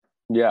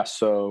 Yeah.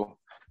 So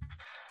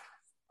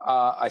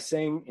I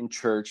sang in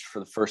church for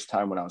the first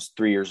time when I was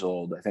 3 years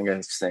old. I think I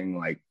sang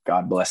like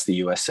 "God Bless the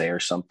USA" or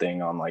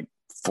something on like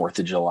 4th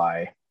of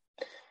July.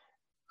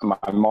 My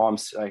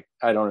mom's, I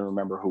don't even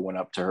remember who went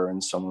up to her,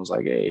 and someone was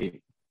like,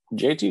 "Hey,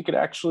 JT could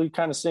actually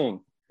kind of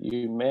sing.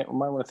 You might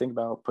want to think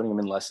about putting him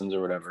in lessons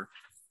or whatever."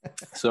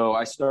 So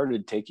I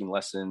started taking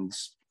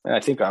lessons, and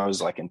I think I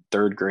was like in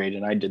 3rd grade,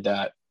 and I did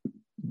that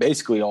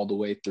basically all the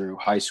way through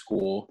high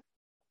school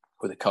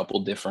with a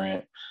couple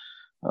different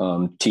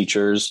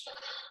teachers.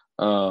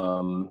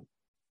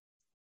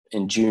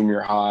 In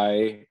junior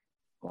high,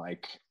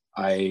 like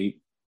I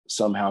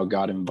somehow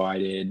got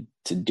invited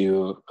to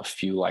do a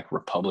few like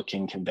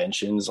Republican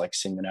conventions, like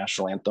sing the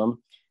national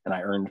anthem. And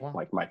I earned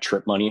like my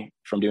trip money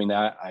from doing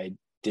that. I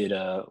did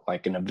an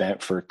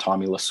event for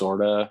Tommy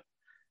Lasorda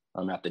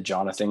at the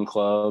Jonathan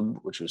Club,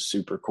 which was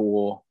super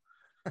cool.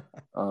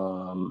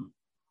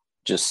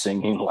 Just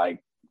singing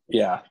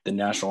the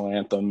national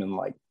anthem and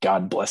like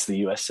 "God Bless the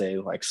USA,"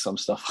 like some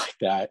stuff like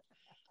that.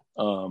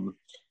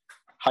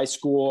 High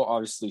school,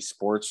 obviously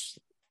sports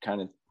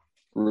kind of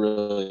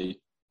really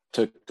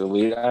took the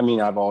lead. I mean,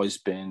 I've always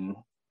been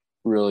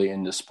really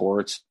into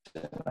sports.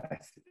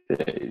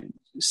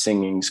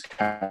 Singing's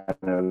kind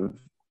of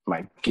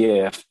my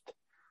gift,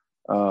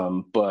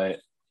 but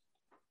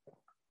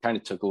kind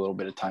of took a little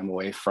bit of time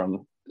away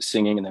from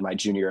singing. And then my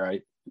junior year,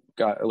 I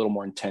got a little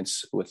more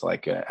intense with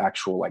like an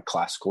actual like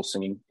classical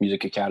singing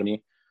music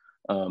academy.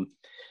 And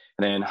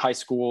then high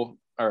school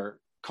or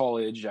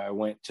college, I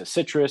went to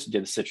Citrus,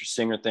 did the Citrus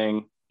Singer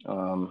thing.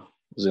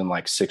 Was in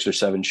like 6 or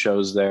 7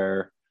 shows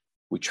there.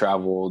 We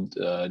traveled,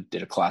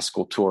 did a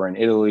classical tour in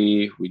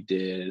Italy. We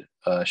did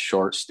a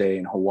short stay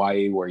in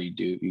Hawaii where you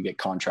get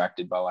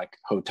contracted by like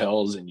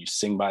hotels and you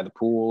sing by the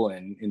pool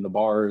and in the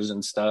bars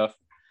and stuff.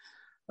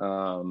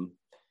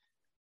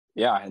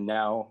 yeah, and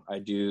now I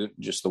do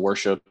just the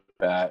worship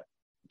at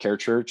Care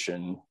Church,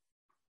 and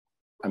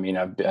I mean,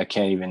 I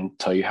can't even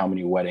tell you how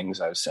many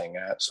weddings I've sang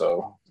at.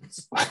 So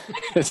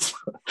it's,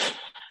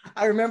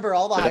 I remember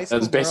all the high school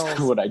that's basically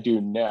girls. what I do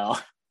now.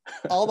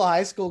 All the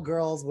high school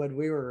girls when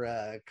we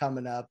were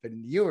coming up,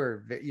 and you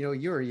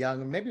were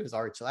young, maybe it was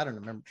Archie, I don't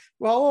remember.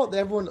 Well,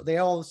 they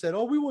all said,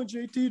 oh, we want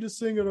JT to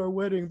sing at our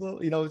wedding.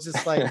 It's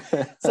just like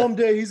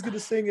someday he's going to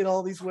sing at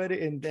all these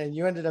weddings, and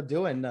you ended up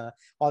doing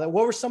all that.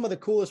 What were some of the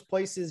coolest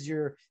places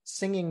your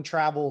singing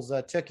travels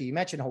took you? You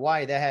mentioned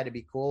Hawaii. That had to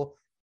be cool.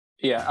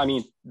 Yeah, I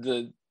mean,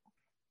 the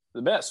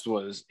best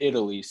was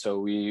Italy. So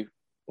we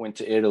went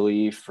to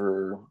Italy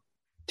for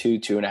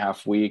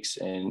 2.5 weeks,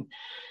 and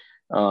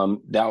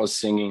that was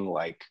singing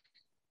like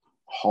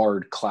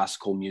hard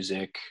classical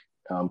music,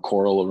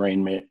 choral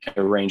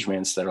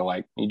arrangements that are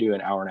like, you do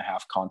an 1.5-hour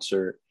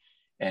concert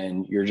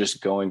and you're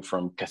just going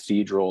from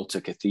cathedral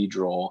to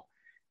cathedral,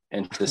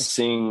 and to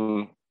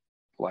sing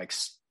like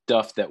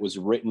stuff that was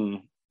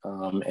written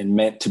and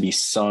meant to be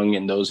sung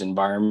in those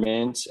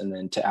environments, and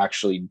then to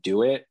actually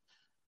do it,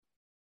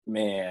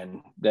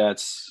 man,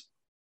 it's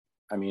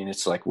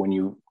like when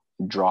you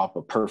drop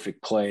a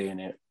perfect play and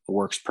it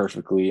works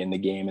perfectly in the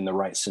game, in the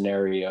right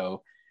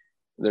scenario.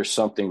 There's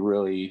something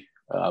really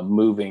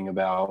moving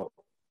about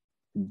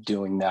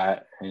doing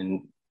that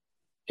in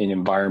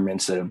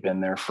environments that have been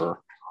there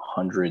for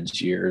hundreds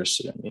of years.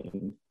 I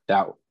mean,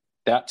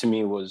 that to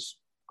me was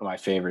my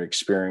favorite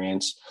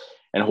experience.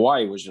 And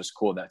Hawaii was just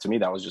cool. That to me,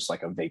 that was just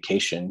like a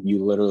vacation.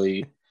 You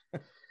literally,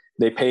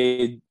 they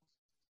paid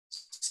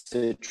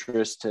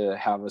Citrus to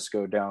have us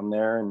go down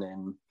there, and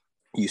then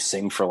you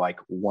sing for like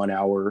 1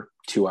 hour,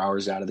 2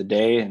 hours out of the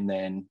day, and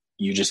then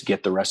you just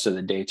get the rest of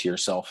the day to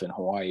yourself in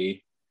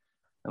Hawaii.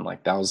 And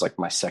like, that was like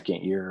my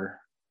second year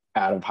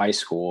out of high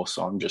school.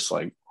 So I'm just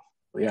like,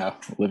 yeah,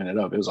 living it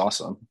up. It was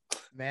awesome.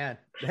 Man,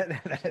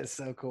 that is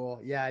so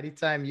cool. Yeah.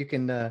 Anytime you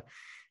can,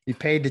 you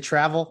paid to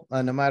travel,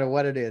 no matter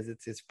what it is,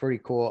 it's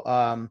pretty cool.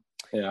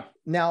 Yeah.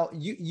 Now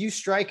you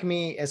strike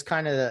me as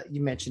kind of,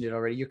 you mentioned it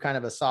already, you're kind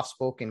of a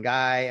soft-spoken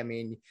guy. I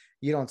mean,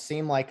 you don't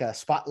seem like a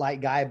spotlight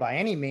guy by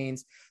any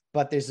means,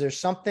 but is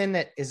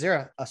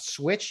there a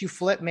switch you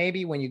flip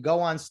maybe when you go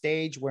on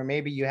stage where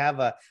maybe you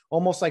have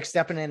almost like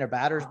stepping in a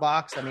batter's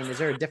box? I mean, is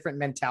there a different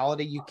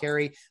mentality you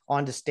carry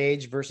onto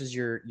stage versus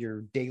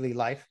your daily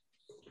life?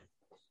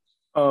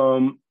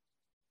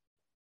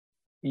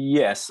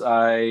 Yes,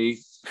 I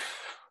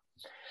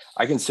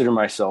consider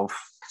myself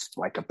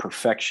like a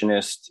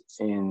perfectionist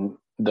in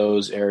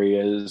those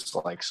areas,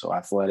 like, so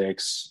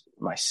athletics,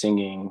 my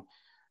singing,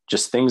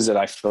 just things that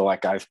I feel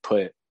like I've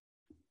put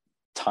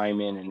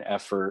time in and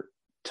effort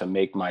to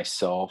make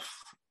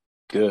myself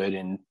good,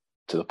 and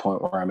to the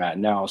point where I'm at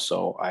now.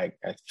 So I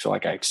feel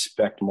like I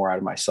expect more out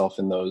of myself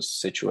in those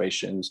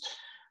situations.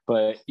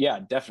 But yeah,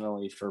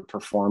 definitely for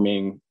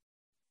performing,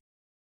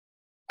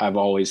 I've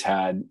always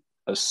had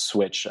a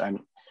switch.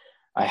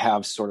 I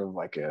have sort of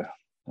like a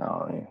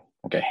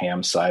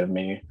ham side of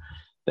me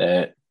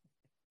that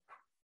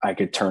I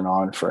could turn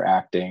on for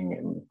acting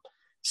and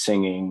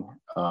singing.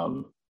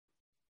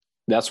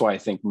 That's why I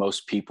think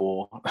most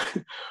people,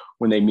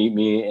 when they meet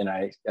me and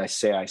I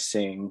say I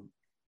sing,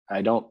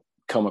 I don't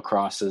come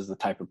across as the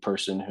type of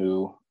person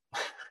who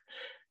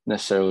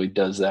necessarily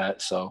does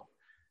that. So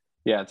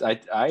yeah,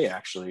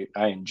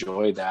 I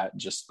enjoy that,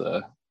 just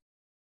the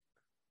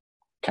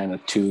kind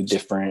of two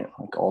different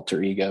like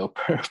alter ego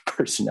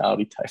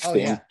personality type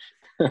thing.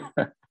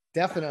 Yeah.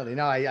 Definitely.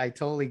 No, I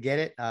totally get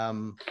it.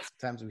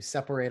 Sometimes we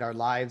separate our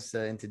lives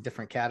into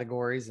different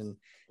categories, and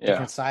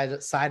different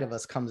side of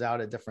us comes out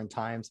at different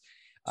times.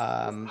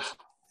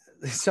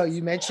 So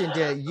you mentioned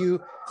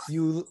do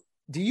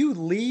you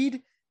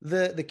lead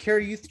the Care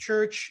Youth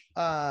Church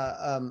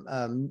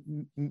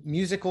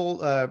musical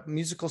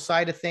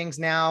side of things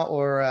now,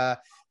 or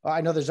I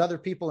know there's other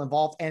people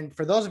involved. And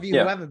for those of you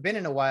who haven't been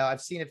in a while,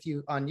 I've seen a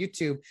few on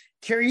YouTube.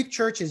 Care Youth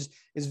Church is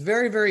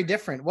very, very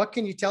different. What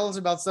can you tell us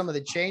about some of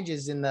the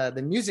changes in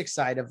the music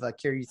side of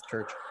Care Youth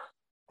Church?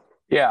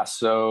 Yeah,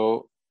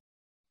 so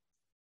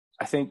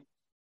I think,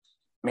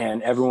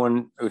 man,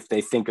 everyone, if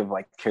they think of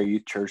like Care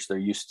Youth Church, they're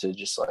used to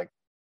just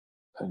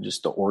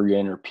the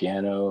organ or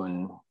piano,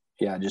 and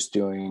just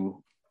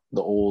doing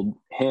the old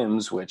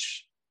hymns,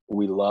 which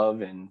we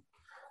love. And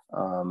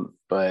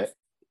but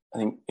I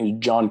think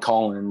John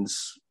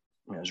Collins,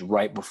 it was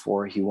right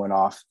before he went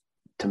off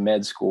to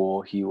med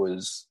school, he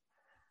was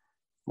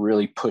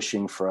really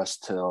pushing for us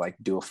to like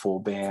do a full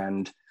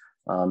band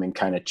and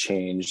kind of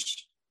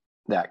change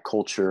that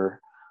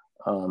culture.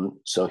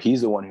 So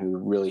he's the one who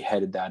really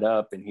headed that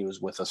up, and he was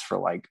with us for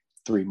like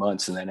 3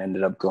 months, and then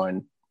ended up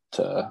going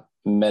to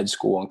med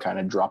school and kind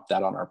of dropped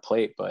that on our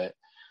plate. But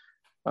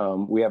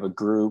we have a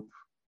group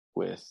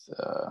with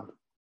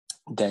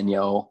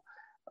Danielle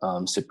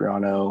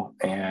Cipriano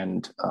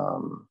and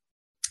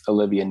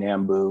Olivia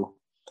Nambu,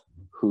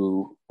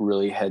 who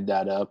really head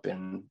that up.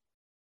 And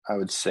I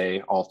would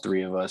say all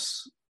three of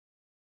us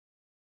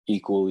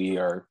equally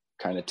are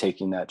kind of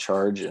taking that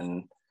charge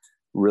and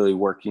really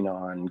working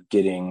on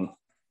getting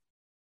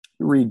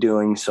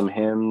redoing some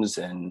hymns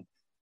and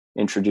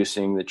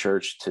introducing the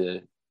church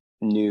to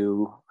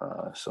new,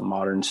 some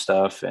modern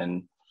stuff,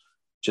 and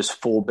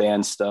just full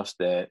band stuff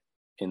that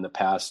in the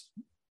past,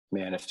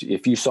 man,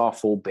 if you saw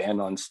full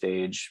band on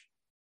stage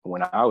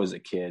when I was a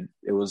kid,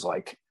 it was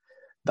like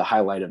the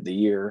highlight of the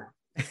year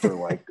for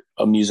like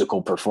a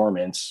musical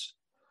performance.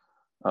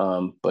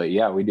 But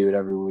yeah, we do it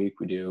every week.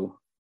 We do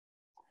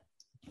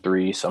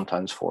 3,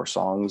 sometimes 4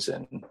 songs.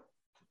 And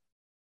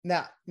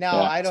now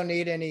yeah. I don't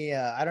need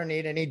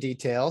any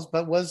details,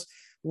 but was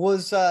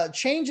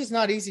change is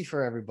not easy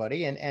for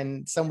everybody.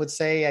 And some would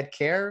say at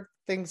CARE,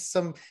 things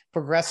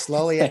progress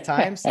slowly at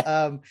times.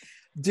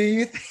 Do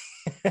you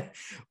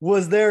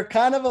was there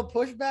kind of a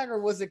pushback, or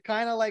was it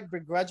kind of like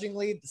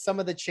begrudgingly some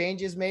of the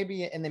changes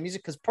maybe in the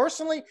music? Because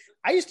personally,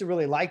 I used to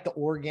really like the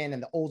organ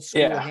and the old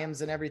school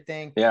hymns and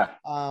everything. Yeah.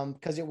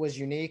 Because it was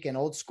unique and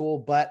old school,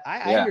 but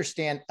I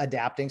understand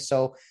adapting.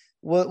 So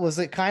was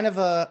it kind of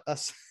a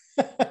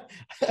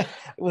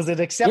was it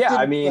accepted? Yeah,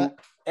 I mean,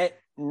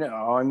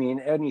 no, I mean,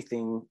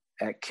 anything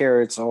at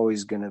CARE, it's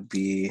always going to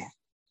be,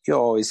 you'll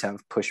always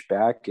have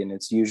pushback, and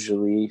it's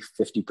usually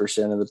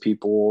 50% of the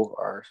people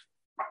are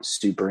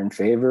super in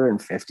favor and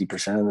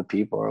 50% of the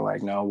people are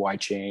like, no, why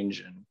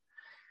change? And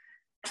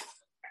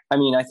I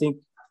mean, I think,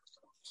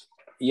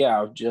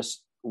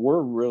 just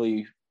we're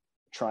really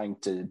trying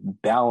to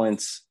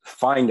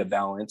find a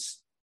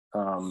balance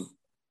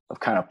of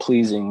kind of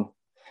pleasing,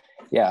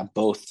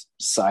 both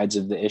sides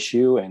of the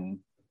issue, and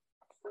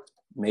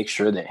make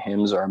sure that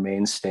hymns are a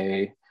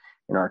mainstay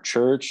in our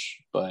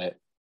church. But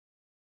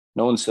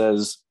no one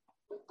says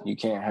you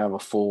can't have a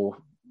full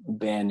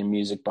band and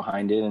music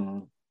behind it,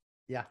 and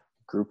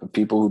group of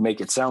people who make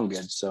it sound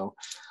good. So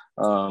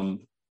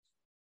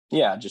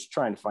just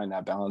trying to find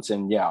that balance.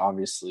 And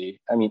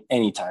obviously, I mean,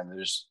 anytime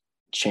there's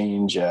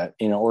change in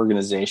an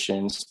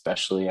organization,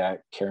 especially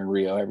at CARE and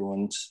Rio,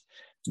 everyone's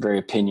very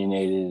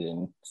opinionated,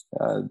 and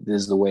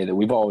this is the way that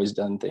we've always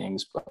done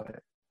things. But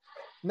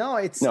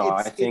I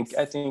think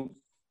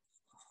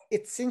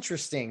it's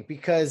interesting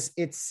because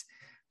it's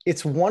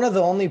one of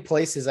the only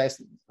places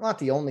not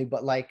the only,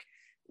 but like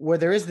where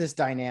there is this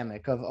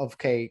dynamic of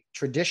okay,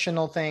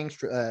 traditional things,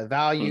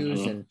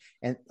 values,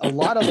 and a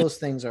lot of those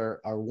things are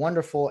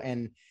wonderful.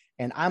 And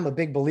I'm a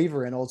big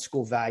believer in old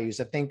school values.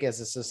 I think as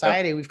a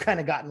society, we've kind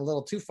of gotten a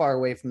little too far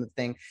away from the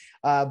thing,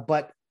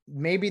 but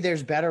maybe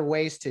there's better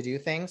ways to do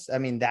things. I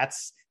mean,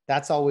 that's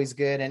always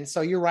good. And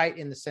so you're right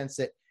in the sense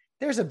that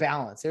there's a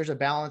balance,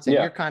 and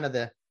you're kind of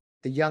the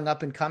young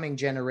up and coming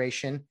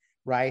generation,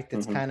 right?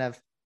 That's kind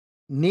of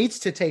needs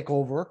to take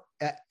over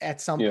at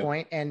some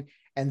point.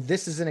 And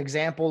this is an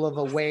example of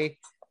a way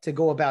to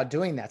go about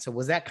doing that. So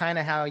was that kind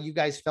of how you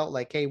guys felt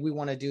like, hey, we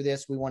want to do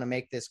this. We want to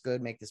make this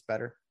good, make this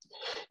better.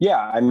 Yeah.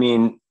 I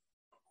mean,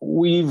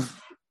 we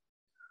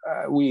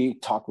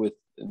talk with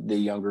the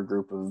younger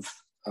group of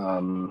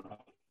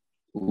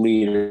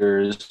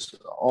leaders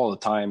all the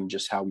time,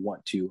 just how we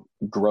want to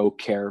grow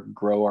CARE,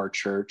 grow our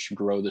church,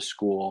 grow the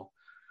school.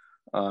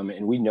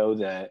 And we know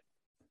that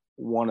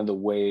one of the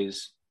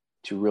ways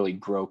to really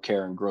grow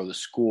CARE and grow the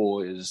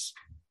school is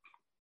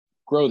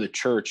grow the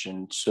church.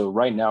 And so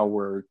right now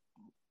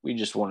we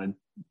just want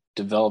to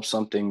develop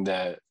something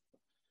that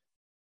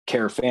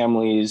CARE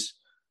families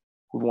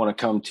would want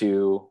to come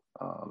to,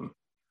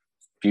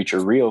 future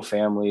Rio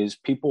families,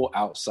 people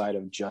outside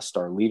of just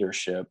our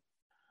leadership,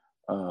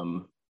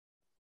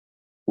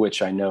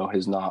 which I know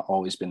has not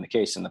always been the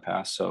case in the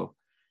past. So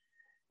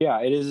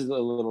it is a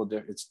little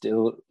different. It's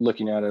still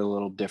looking at it a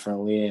little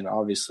differently. And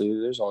obviously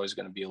there's always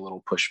going to be a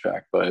little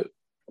pushback, but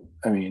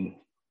I mean,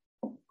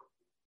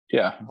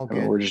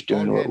 we're just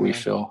doing what we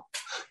feel.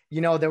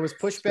 There was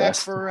pushback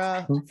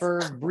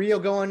for Rio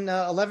going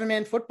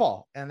 11-man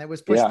football, and there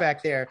was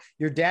pushback there.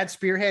 Your dad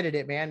spearheaded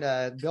it,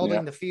 man,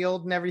 building the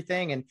field and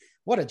everything. And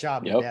what a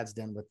job your dad's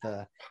done with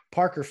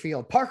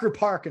Parker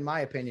Park, in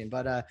my opinion.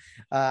 But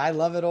I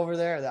love it over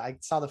there. I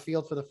saw the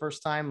field for the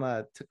first time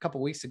a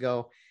couple weeks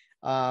ago.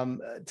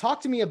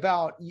 Talk to me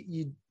about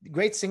you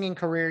great singing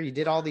career. You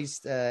did all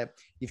these,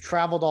 you've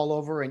traveled all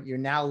over, and you're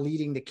now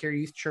leading the CARE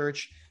Youth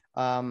Church.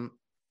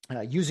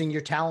 Using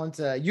your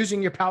talent,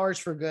 using your powers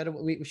for good,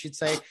 we should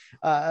say.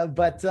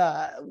 But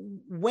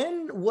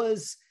when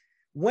was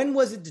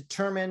it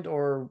determined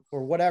or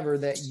whatever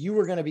that you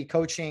were going to be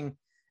coaching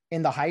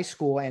in the high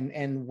school?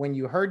 And when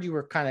you heard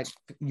you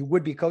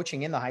would be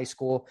coaching in the high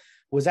school,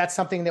 was that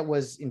something that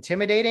was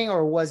intimidating,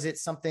 or was it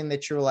something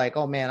that you're like,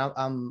 oh man,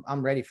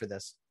 I'm ready for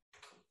this?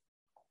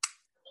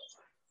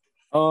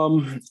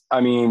 I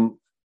mean,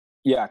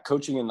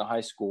 coaching in the high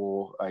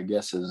school, I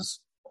guess, has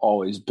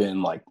always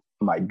been like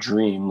my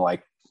dream,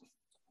 like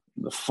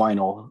the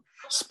final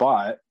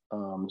spot.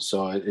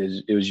 So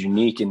it was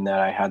unique in that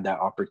I had that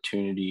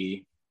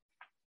opportunity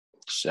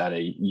just at a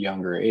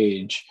younger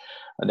age.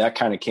 That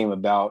kind of came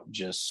about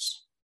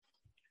just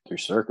through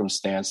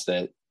circumstance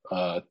that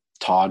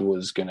Todd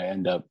was going to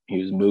end up,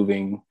 he was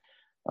moving.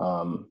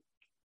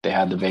 They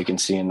had the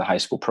vacancy in the high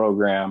school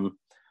program.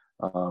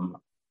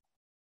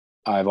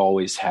 I've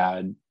always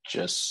had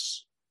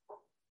just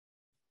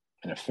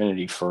an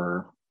affinity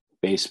for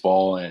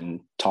baseball,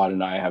 and Todd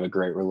and I have a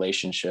great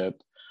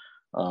relationship.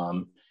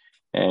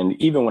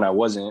 And even when I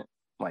wasn't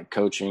like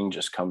coaching,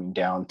 just coming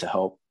down to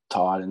help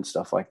Todd and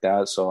stuff like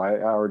that. So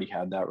I already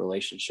had that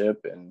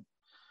relationship, and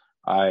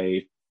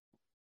I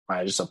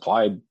just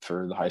applied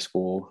for the high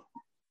school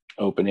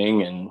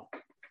opening and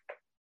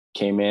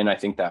came in. I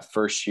think that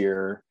first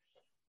year,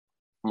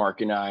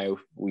 Mark and I,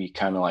 we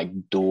kind of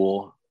like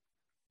dual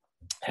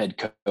head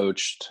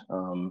coached.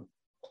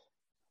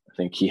 I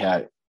think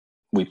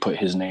we put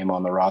his name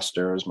on the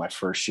roster. It was my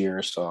first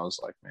year. So I was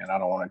like, man, I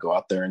don't want to go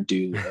out there and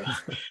do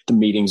the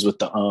meetings with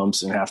the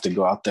umps and have to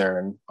go out there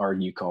and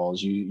argue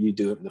calls. You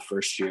do it the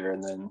first year.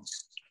 And then,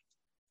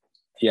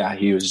 yeah,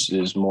 he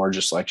was more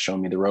just like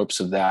showing me the ropes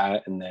of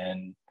that. And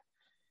then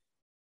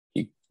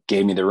he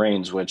gave me the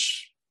reins,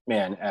 which,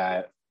 man,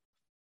 at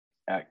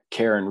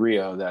Karen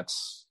Rio,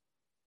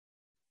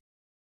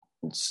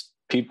 it's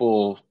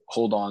people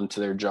hold on to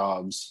their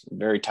jobs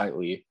very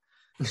tightly.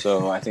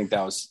 So I think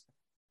that was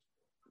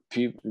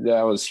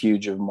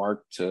huge of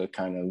Mark to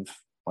kind of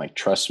like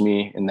trust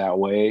me in that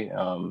way,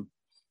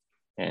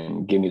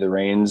 and give me the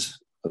reins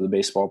of the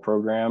baseball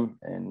program.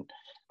 And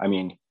I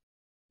mean,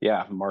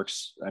 yeah,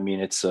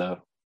 it's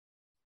a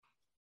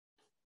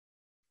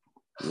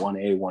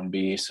 1A,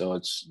 1B.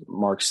 So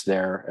Mark's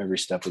there every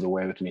step of the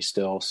way with me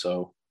still.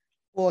 So,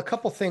 well, a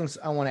couple things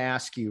I want to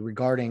ask you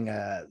regarding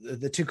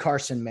the two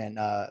Carson men.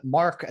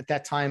 Mark at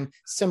that time,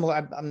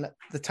 similar.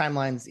 The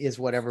timelines is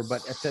whatever,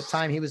 but at that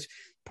time he was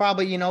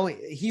probably,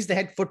 he's the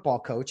head football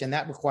coach, and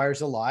that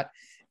requires a lot.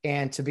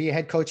 And to be a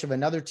head coach of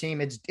another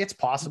team, it's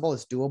possible,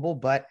 it's doable,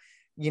 but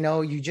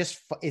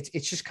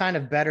it's just kind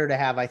of better to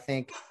have, I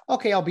think,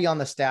 okay, I'll be on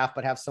the staff,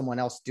 but have someone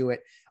else do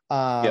it.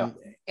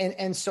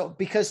 And so,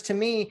 because to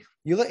me,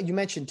 you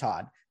mentioned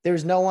Todd,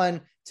 there's no one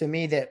to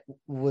me that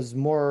was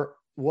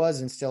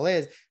and still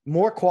is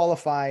more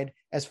qualified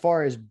as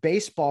far as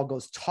baseball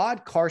goes.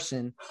 Todd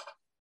Carson,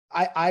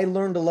 I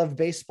learned to love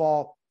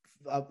baseball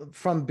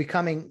from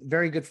becoming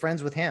very good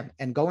friends with him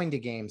and going to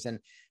games. And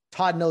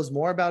Todd knows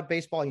more about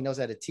baseball. He knows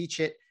how to teach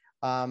it.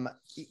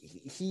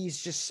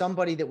 He's just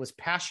somebody that was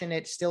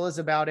passionate, still is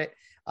about it.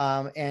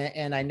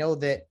 And I know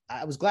that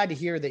I was glad to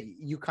hear that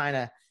you kind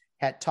of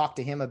had talked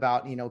to him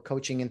about,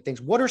 coaching and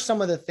things. What are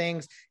some of the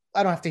things?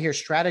 I don't have to hear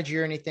strategy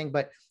or anything,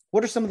 but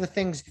what are some of the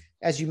things,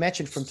 as you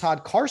mentioned, from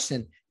Todd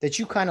Carson that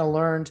you kind of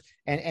learned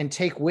and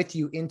take with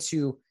you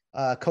into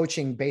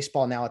coaching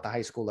baseball now at the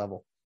high school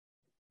level?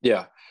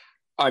 Yeah.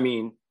 I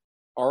mean,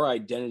 our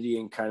identity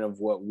and kind of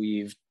what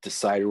we've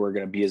decided we're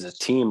going to be as a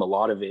team, a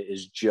lot of it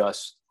is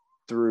just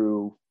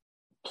through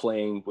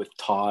playing with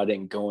Todd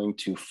and going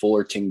to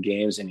Fullerton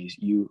games. And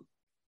you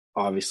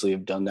obviously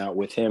have done that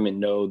with him and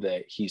know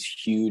that he's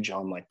huge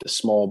on like the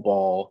small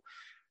ball,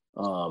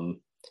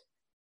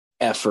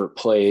 effort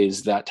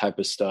plays, that type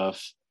of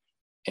stuff.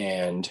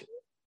 And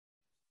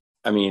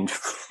I mean,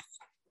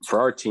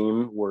 for our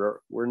team,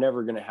 we're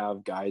never going to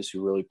have guys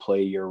who really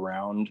play year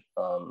round.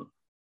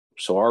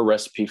 So our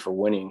recipe for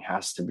winning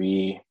has to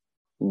be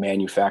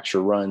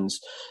manufacture runs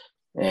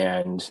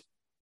and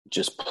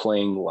just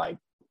playing like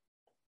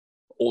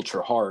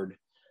ultra hard.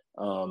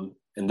 And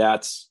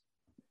that's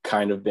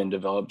kind of been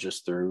developed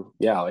just through,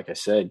 like I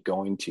said,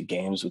 going to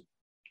games with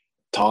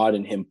Todd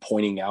and him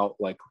pointing out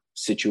like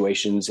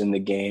situations in the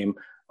game.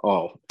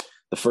 Oh,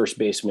 the first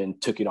baseman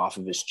took it off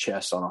of his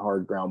chest on a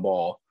hard ground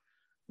ball.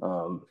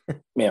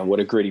 Man, what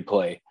a gritty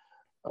play.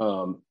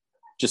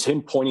 Just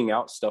him pointing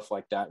out stuff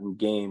like that in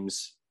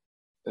games.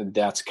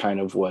 That's kind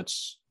of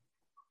what's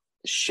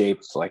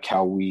shaped like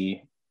how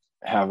we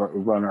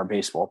run our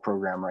baseball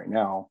program right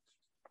now.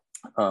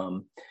 I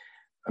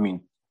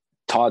mean,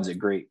 Todd's a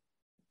great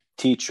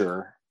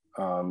teacher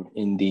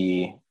in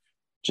the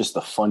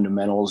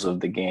fundamentals of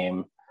the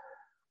game,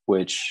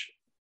 which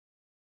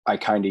I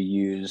kind of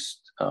used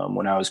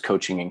when I was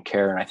coaching in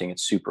care. And I think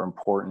it's super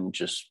important,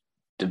 just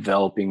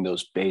developing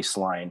those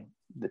baseline,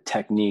 the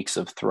techniques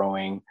of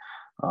throwing.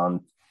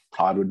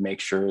 Todd would make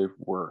sure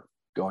we're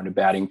going to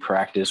batting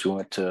practice. We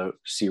went to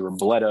see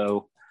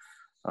Robledo.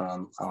 I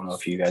don't know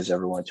if you guys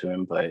ever went to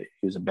him, but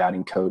he was a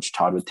batting coach.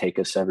 Todd would take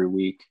us every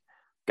week,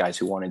 guys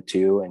who wanted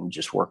to, and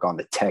just work on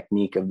the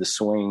technique of the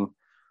swing.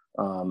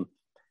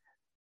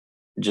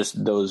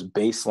 Just those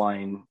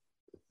baseline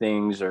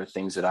things are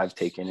things that I've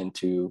taken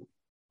into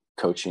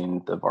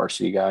coaching the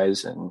varsity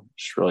guys, and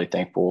just really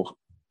thankful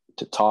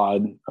to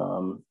Todd.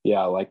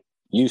 Like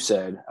you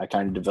said, I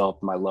kind of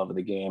developed my love of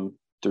the game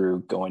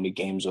through going to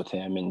games with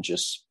him and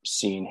just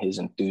seeing his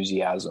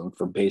enthusiasm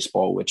for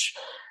baseball, which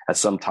at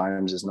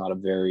sometimes is not a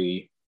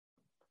very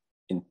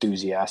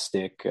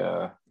enthusiastic,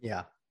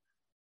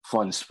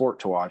 fun sport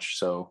to watch.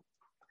 So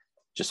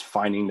just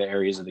finding the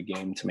areas of the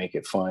game to make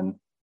it fun.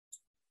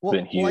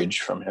 Been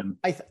huge from him.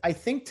 I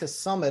think to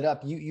sum it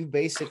up, you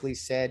basically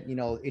said,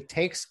 it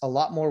takes a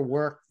lot more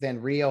work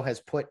than Rio has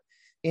put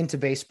into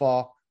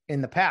baseball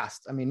in the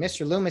past. I mean,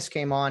 Mr. Loomis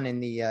came on in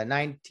the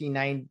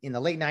in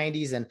the late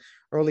 90s and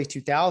early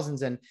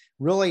 2000s and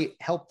really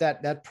helped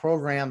that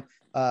program,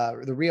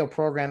 the Rio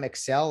program,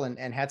 excel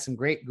and had some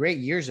great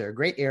years there,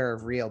 great era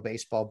of Rio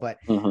baseball. But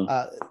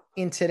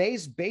in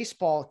today's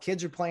baseball,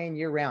 kids are playing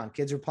year round.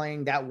 Kids are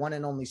playing that one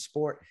and only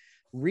sport.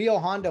 Rio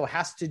Hondo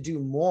has to do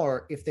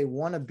more if they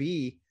want to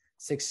be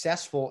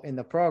successful in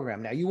the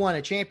program. Now, you won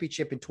a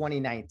championship in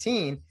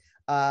 2019,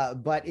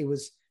 but it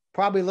was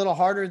probably a little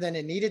harder than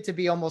it needed to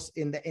be almost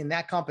in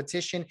that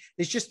competition.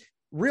 It's just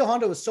Rio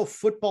Hondo is so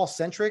football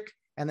centric,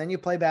 and then you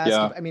play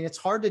basketball. Yeah. I mean, it's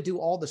hard to do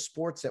all the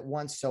sports at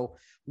once. So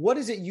what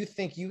is it you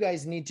think you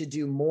guys need to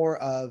do more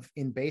of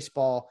in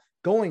baseball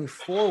going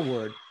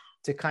forward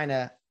to kind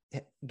of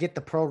get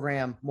the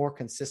program more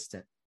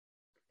consistent?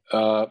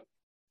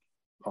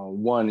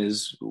 One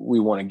is we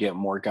want to get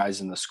more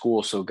guys in the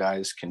school so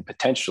guys can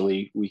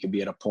we could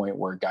be at a point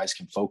where guys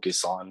can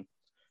focus on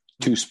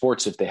two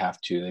sports if they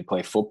have to. They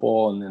play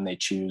football and then they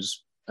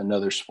choose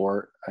another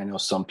sport. I know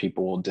some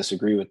people will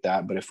disagree with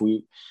that, but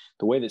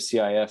the way that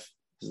CIF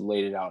has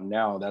laid it out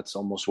now, that's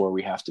almost where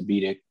we have to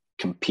be to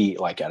compete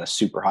like at a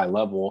super high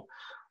level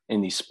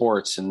in these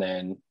sports. And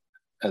then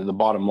the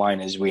bottom line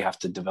is we have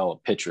to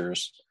develop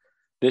pitchers.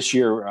 This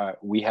year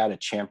we had a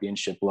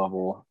championship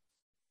level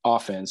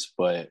offense,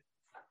 but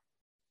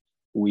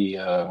we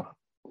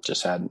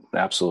just had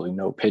absolutely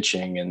no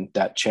pitching. And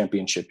that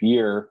championship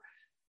year,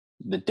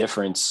 the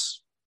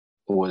difference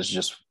was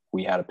just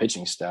we had a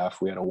pitching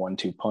staff. We had a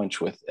 1-2 punch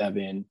with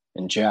Evan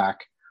and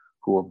Jack,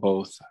 who were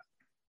both,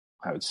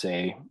 I would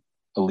say,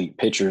 elite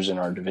pitchers in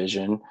our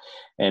division.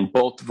 And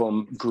both of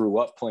them grew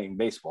up playing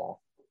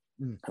baseball.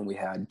 And we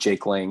had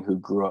Jake Lang, who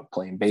grew up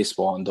playing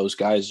baseball. And those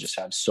guys just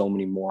have so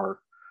many more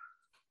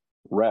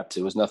reps.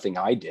 It was nothing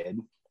I did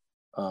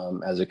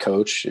as a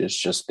coach. It's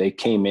just they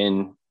came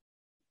in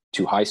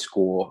to high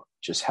school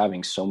just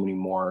having so many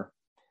more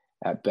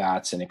at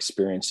bats and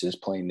experiences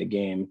playing the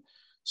game.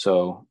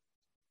 So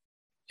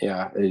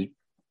yeah,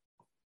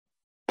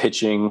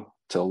 pitching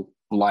to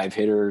live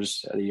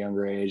hitters at a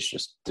younger age,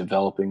 just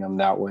developing them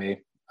that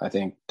way. I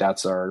think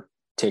that's our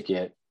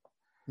ticket.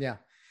 Yeah.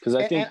 Because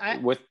I think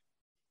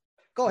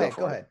go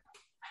ahead.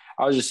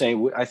 I was just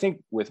saying, I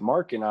think with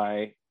Mark and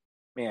I,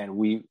 man,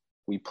 we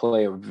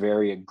play a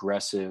very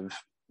aggressive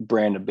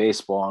brand of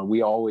baseball, and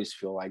we always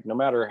feel like no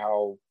matter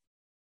how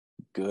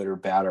good or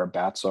bad our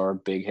bats are,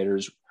 big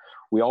hitters,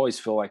 we always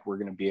feel like we're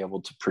going to be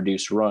able to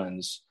produce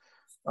runs.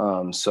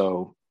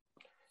 So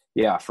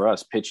yeah, for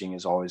us, pitching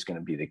is always going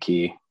to be the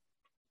key.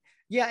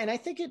 Yeah. And I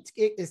think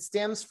it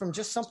stems from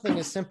just something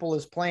as simple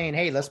as playing,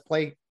 hey, let's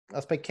play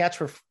catch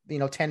for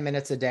 10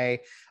 minutes a day.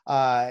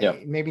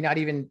 Maybe not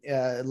even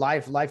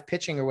live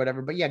pitching or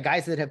whatever, but yeah,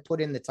 guys that have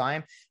put in the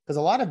time, because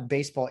a lot of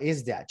baseball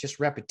is that just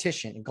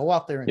repetition and go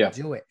out there and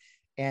do it.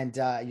 And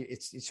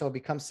so it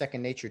becomes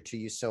second nature to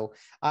you. So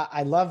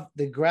I love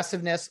the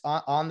aggressiveness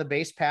on the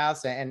base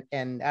paths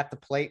and at the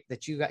plate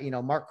that you got.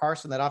 Mark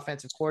Carson, that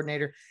offensive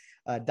coordinator,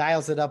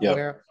 dials it up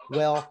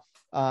well.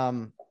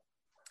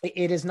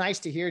 It is nice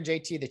to hear,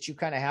 JT, that you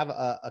kind of have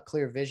a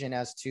clear vision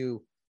as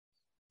to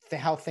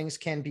how things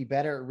can be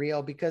better at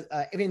Rio, because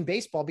in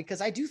baseball,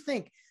 because I do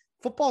think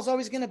football is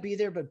always going to be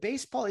there, but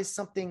baseball is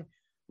something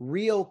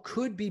Rio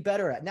could be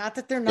better at. Not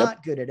that they're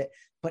not good at it,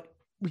 but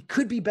we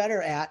could be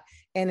better at.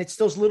 And it's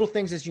those little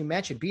things, as you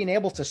mentioned, being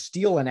able to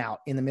steal an out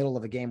in the middle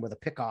of a game with a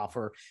pickoff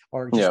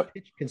or just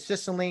pitch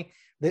consistently.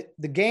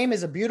 The game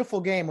is a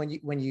beautiful game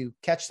when you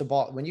catch the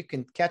ball, when you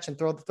can catch and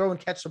throw and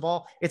catch the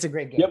ball. It's a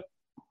great game.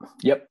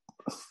 Yep.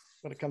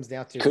 What it comes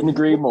down to. Couldn't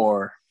agree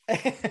more.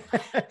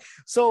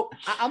 So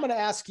I'm going to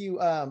ask you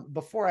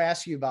before I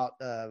ask you about,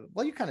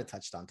 you kind of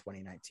touched on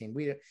 2019.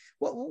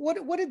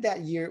 What did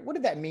that year, what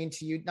did that mean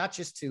to you? Not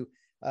just to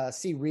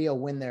see Rio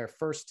win their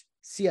first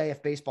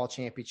CIF baseball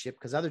championship,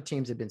 because other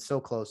teams have been so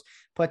close,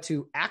 but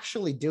to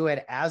actually do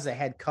it as a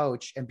head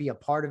coach and be a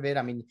part of it.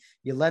 I mean,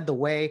 you led the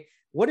way.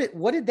 What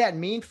did that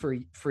mean for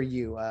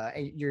you?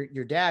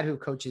 Your dad, who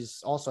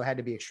coaches, also had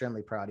to be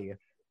extremely proud of you.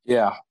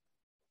 Yeah.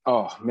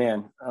 Oh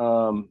man.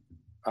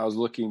 I was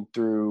looking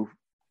through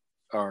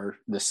the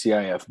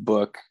CIF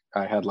book.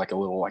 I had like a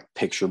little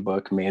picture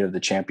book made of the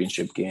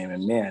championship game,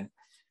 and man,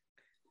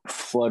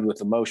 flood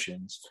with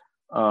emotions.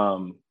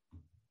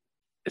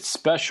 It's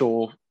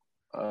special.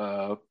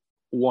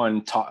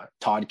 One,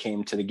 Todd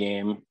came to the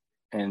game,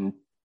 and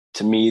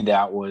to me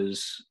that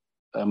was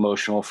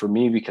emotional for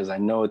me, because I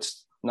know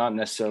it's not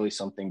necessarily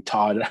something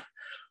Todd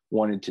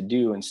wanted to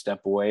do and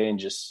step away, and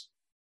just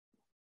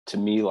to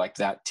me,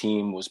 that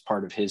team was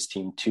part of his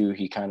team too.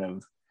 He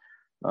kind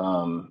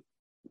of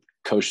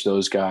coached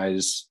those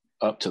guys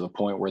up to the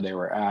point where they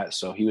were at,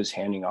 so he was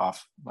handing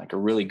off a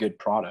really good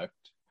product,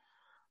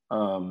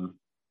 and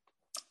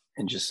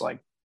just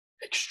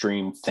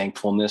extreme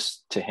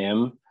thankfulness to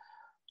him.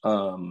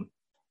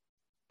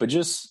 But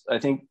just, I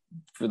think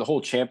for the whole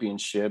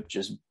championship,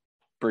 just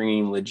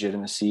bringing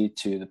legitimacy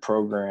to the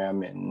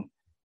program. And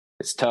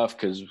it's tough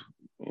because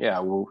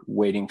we're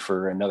waiting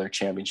for another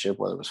championship,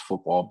 whether it was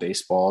football,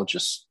 baseball,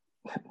 just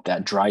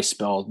that dry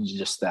spell,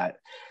 just that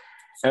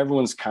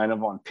everyone's kind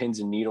of on pins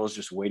and needles,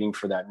 just waiting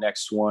for that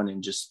next one,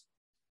 and just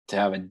to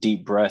have a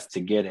deep breath to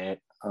get it.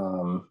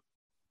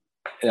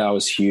 That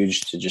was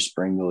huge, to just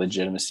bring the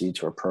legitimacy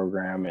to our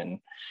program. And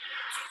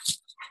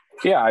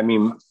I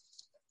mean,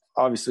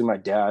 obviously my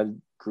dad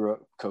grew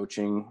up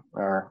coaching,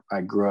 or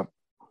I grew up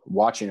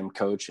watching him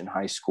coach in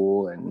high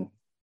school, and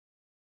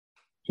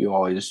you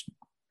always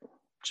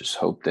just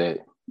hope that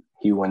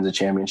he wins a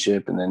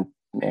championship. And then,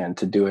 man,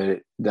 to do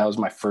it, that was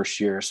my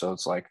first year. So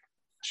it's like,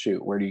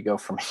 shoot, where do you go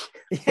from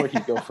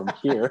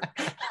here?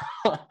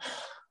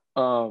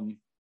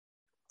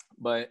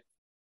 But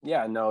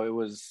yeah, no, it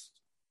was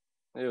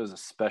a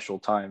special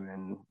time,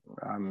 and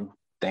I'm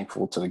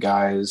thankful to the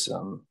guys.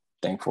 I'm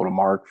thankful to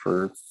Mark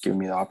for giving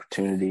me the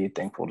opportunity.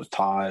 Thankful to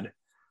Todd,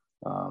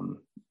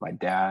 my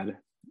dad,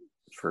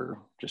 for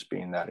just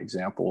being that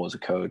example as a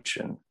coach.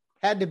 And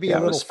had to be a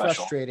little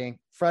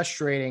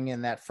frustrating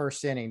in that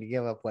first inning to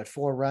give up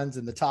 4 runs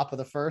in the top of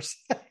the first.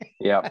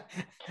 Yeah.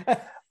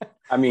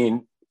 I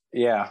mean,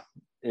 yeah,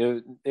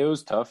 it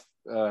was tough.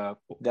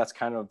 That's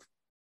kind of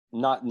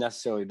not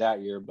necessarily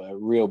that year, but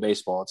real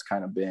baseball, it's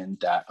kind of been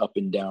that up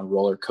and down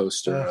roller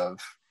coaster of,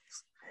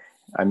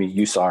 I mean,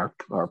 you saw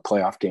our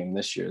playoff game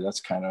this year.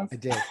 That's kind of, I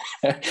did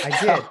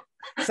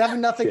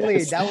 7-0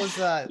 lead. That was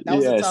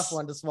a tough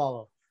one to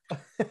swallow.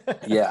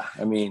 Yeah.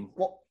 I mean,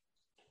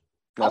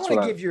 I want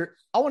to give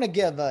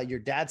your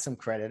dad some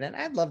credit, and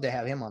I'd love to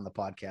have him on the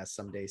podcast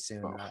someday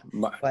soon.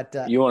 But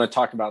you want to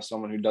talk about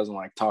someone who doesn't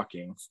like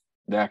talking?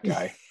 That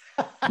guy,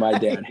 my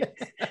dad,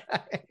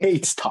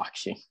 hates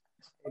talking.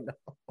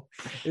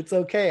 It's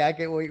okay. I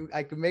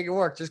can make it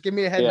work. Just give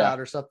me a head nod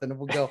or something, and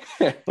we'll go.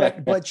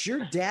 But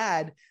your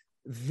dad,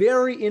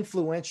 very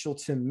influential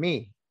to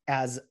me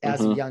as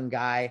a young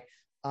guy.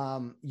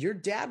 Your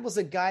dad was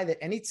a guy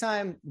that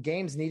anytime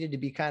games needed to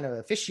be kind of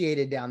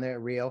officiated down there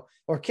at Rio,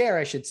 or care,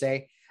 I should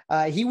say,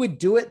 he would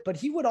do it, but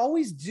he'd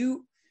always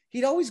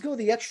go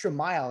the extra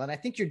mile. And I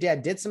think your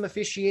dad did some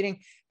officiating,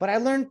 but I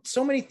learned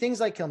so many things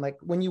like him. Like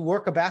when you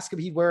work a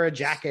basketball, he'd wear a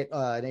jacket,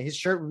 and his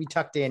shirt would be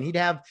tucked in. He'd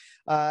have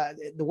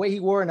the way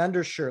he wore an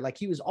undershirt. Like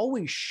he was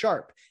always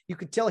sharp. You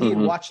could tell he had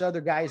watched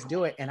other guys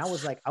do it. And I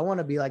was like, I want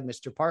to be like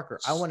Mr. Parker.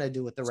 I want to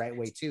do it the right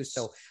way too.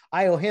 So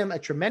I owe him a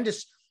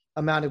tremendous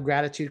amount of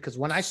gratitude, because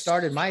when I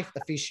started my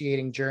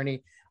officiating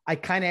journey, I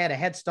kind of had a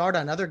head start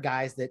on other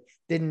guys that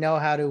didn't know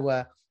how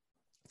to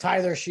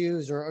tie their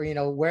shoes or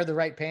wear the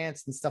right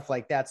pants and stuff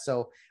like that.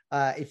 So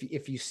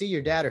if you see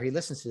your dad or he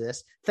listens to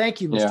this,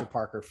 thank you, Mr.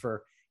 Parker,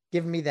 for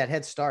giving me that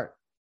head start.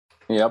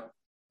 Yep.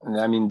 And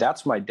I mean,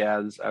 that's my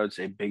dad's, I would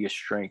say, biggest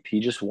strength.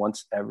 He just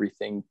wants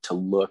everything to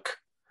look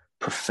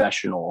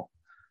professional.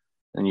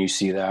 And you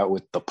see that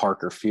with the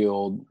Parker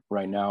Field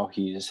right now.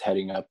 He's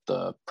heading up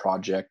the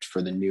project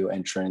for the new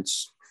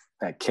entrance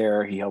at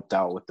CARE. He helped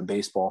out with the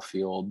baseball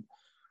field.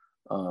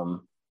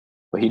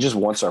 But he just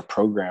wants our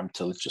program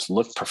to just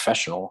look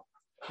professional.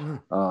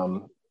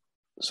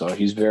 So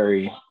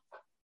he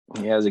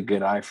has a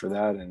good eye for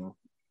that. And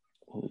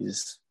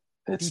it's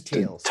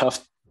details.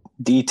 Tough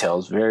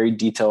details, very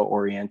detail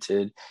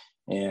oriented.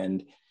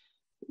 And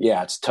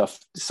yeah, it's tough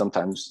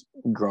sometimes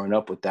growing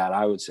up with that.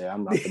 I would say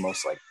I'm not the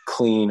most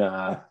clean.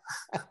 My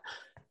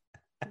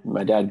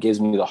dad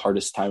gives me the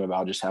hardest time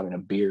about just having a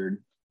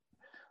beard.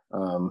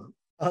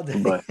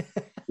 But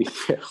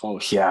oh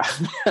yeah.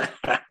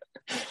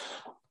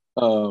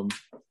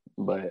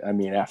 But I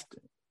mean,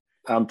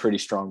 I'm pretty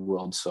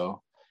strong-willed,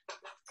 so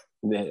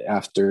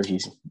after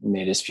he's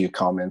made his few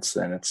comments,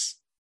 then it's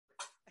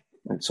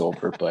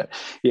over. But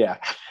yeah,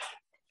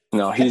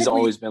 no, he's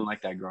always been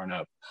like that growing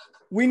up.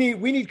 We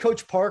need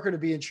Coach Parker to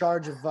be in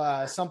charge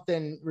of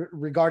something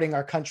regarding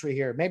our country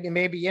here.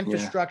 Maybe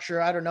infrastructure.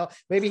 Yeah. I don't know.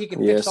 Maybe he can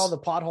fix all the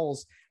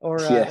potholes,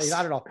 or I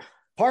don't know.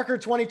 Parker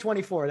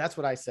 2024. That's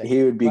what I say.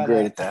 He would be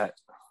great at that.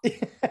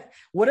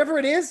 Whatever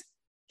it is,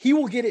 he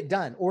will get it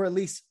done, or at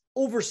least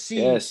oversee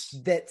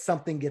that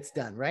something gets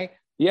done. Right.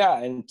 Yeah.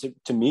 And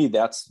to me,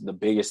 that's the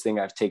biggest thing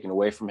I've taken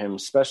away from him,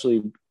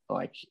 especially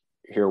like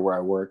here where I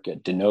work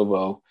at De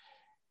Novo.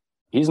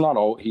 He's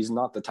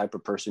not the type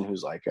of person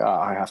who's like,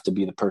 I have to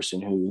be the person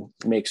who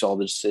makes all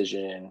the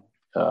decision.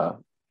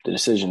 The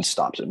decision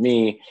stops at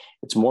me.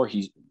 It's more,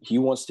 he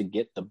wants to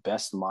get the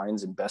best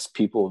minds and best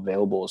people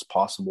available as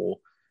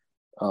possible,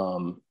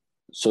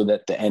 so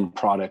that the end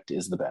product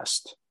is the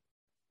best.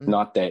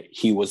 Not that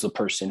he was the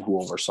person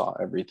who oversaw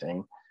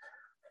everything.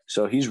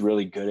 So he's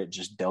really good at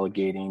just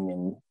delegating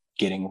and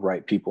getting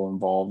right people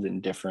involved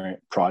in different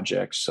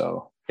projects.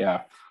 So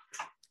yeah.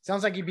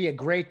 Sounds like you'd be a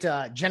great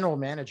general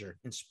manager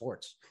in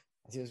sports.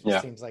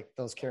 It seems like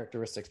those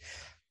characteristics.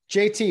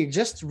 JT,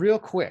 just real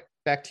quick,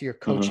 back to your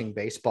coaching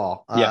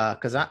baseball,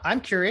 because I'm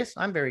curious.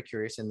 I'm very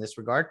curious in this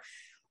regard.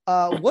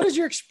 What has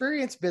your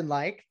experience been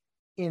like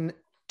in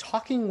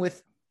talking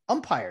with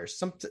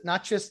umpires?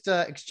 Not just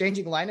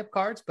exchanging lineup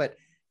cards, but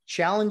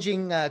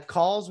challenging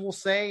calls, we'll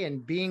say,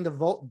 and being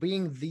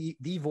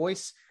the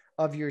voice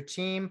of your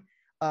team.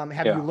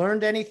 Have you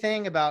learned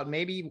anything about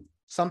maybe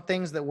some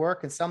things that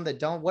work and some that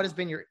don't? What has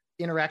been your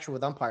interaction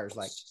with umpires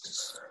like?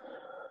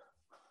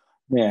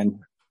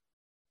 Man,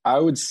 I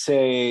would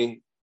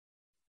say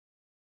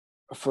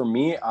for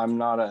me, I'm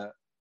not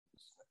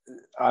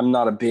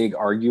a big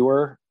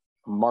arguer.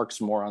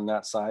 Mark's more on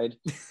that side.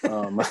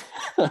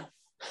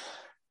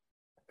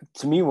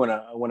 To me, when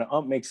an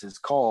ump makes his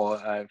call,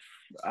 I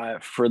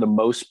for the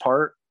most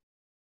part,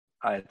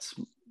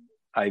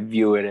 I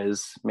view it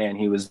as, man,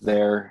 he was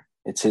there.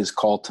 It's his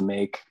call to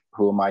make.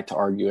 Who am I to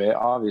argue it?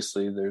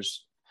 Obviously,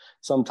 there's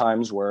some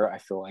times where I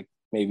feel like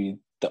maybe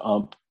the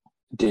ump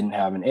didn't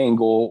have an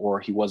angle or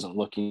he wasn't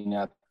looking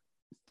at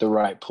the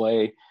right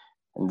play,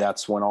 and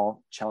that's when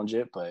I'll challenge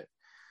it. But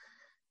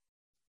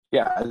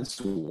yeah,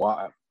 it's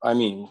why. I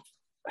mean,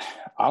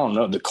 I don't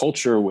know. The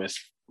culture with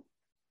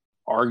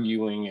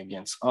arguing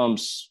against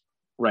umps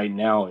right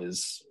now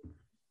is,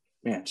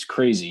 man, it's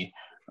crazy.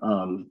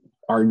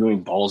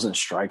 Arguing balls and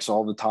strikes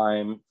all the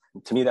time.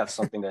 To me, that's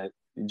something that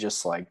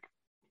just like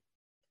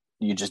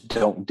you just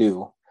don't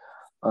do.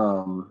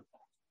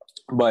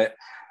 But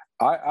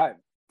I,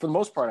 for the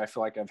most part, I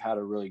feel like I've had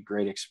a really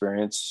great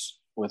experience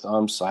with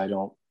umps. I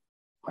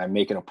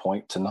make it a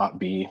point to not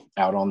be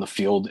out on the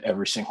field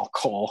every single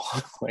call.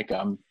 Like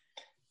if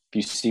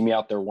you see me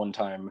out there one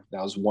time,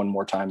 that was one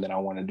more time that I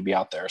wanted to be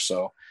out there.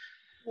 So,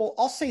 well,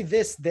 I'll say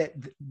this,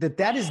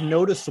 that is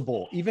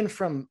noticeable even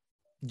from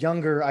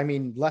younger, I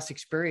mean, less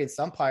experienced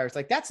umpires.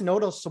 Like that's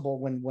noticeable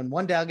when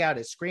one dugout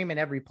is screaming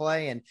every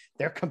play and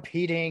they're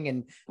competing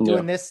and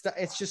doing this stuff.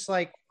 It's just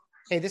like,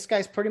 hey, this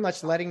guy's pretty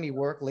much letting me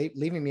work,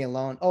 leaving me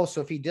alone. Oh,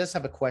 so if he does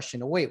have a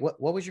question, wait, what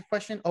was your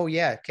question? Oh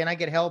yeah. Can I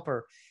get help?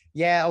 Or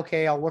yeah,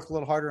 okay, I'll work a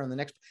little harder on the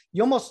next.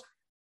 You're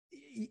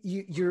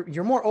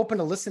more open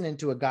to listening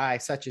to a guy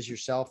such as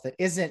yourself that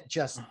isn't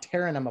just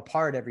tearing them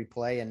apart every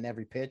play and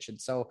every pitch. And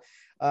so,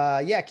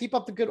 yeah, keep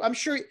up the good. I'm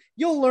sure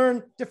you'll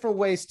learn different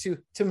ways to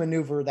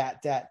maneuver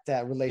that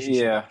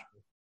relationship.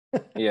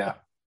 Yeah.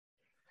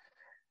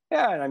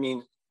 And I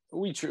mean,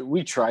 we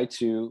try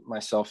to,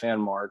 myself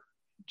and Mark,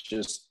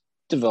 just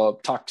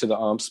talk to the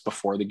umps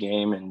before the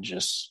game and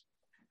just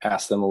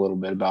ask them a little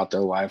bit about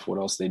their life, what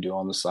else they do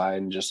on the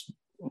side, and just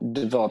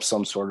develop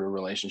some sort of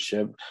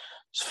relationship.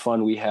 It's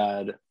fun. We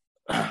had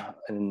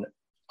an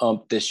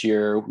ump this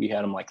year. We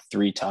had him like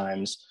 3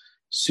 times.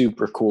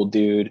 Super cool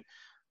dude.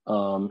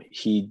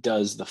 He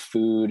does the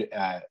food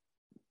at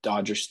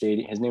Dodger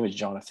Stadium. His name is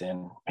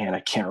Jonathan. Man, I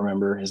can't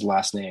remember his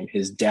last name.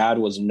 His dad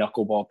was a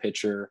knuckleball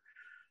pitcher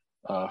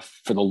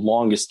for the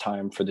longest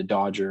time for the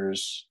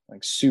Dodgers,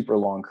 like super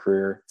long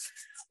career.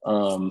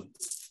 And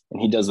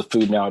he does the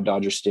food now at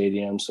Dodger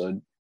Stadium.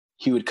 So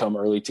he would come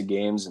early to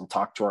games and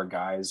talk to our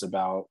guys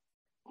about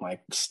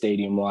like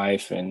stadium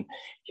life, and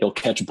he'll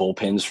catch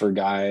bullpens for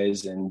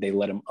guys, and they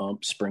let him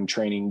ump spring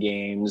training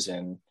games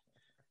and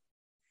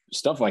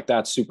stuff like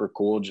that. Super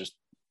cool. Just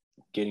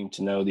getting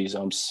to know these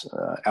umps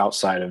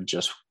outside of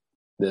just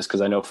this.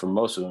 Cause I know for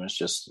most of them,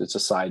 it's a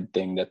side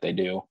thing that they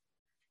do.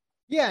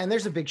 Yeah. And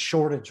there's a big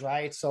shortage,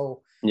 right?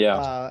 So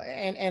yeah.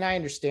 And I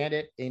understand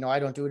it, I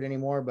don't do it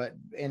anymore, but,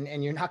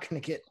 and you're not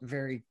going to get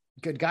very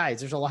good guys.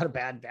 There's a lot of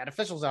bad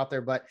officials out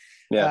there, but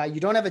you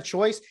don't have a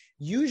choice.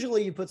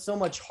 Usually you put so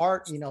much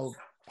heart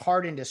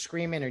into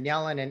screaming or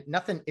yelling, and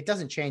nothing, it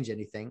doesn't change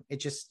anything.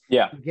 It just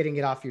getting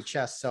it off your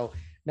chest. So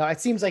no,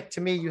 it seems like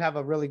to me, you have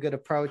a really good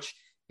approach,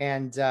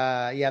 and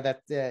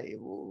that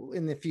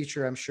in the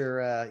future, I'm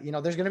sure,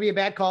 there's going to be a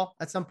bad call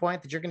at some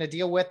point that you're going to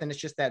deal with. And it's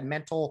just that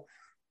mental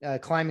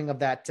climbing of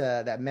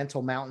that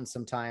mental mountain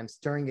sometimes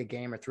during a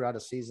game or throughout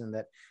a season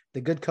that the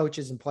good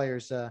coaches and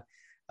players,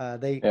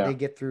 they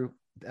get through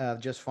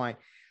just fine.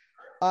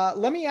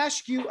 Let me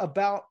ask you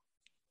about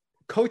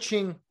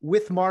coaching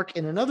with Mark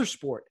in another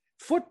sport,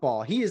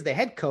 football. He is the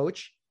head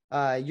coach.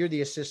 You're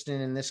the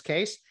assistant in this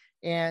case.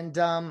 And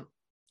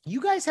you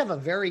guys have a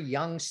very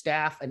young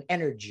staff, an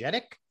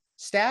energetic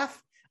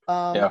staff,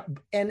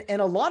 and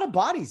a lot of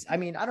bodies. I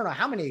mean, I don't know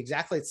how many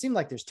exactly. It seemed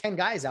like there's 10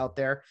 guys out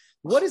there.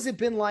 What has it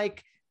been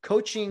like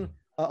coaching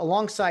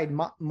alongside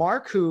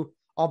Mark, who,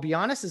 I'll be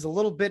honest, is a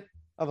little bit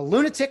of a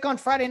lunatic on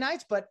Friday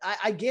nights, but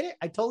I get it.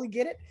 I totally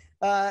get it.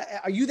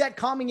 Are you that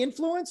calming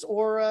influence,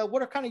 or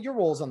what are kind of your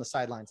roles on the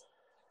sidelines?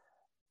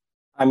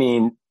 I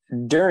mean,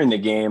 during the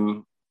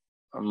game,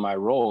 my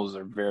roles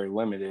are very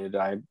limited.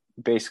 I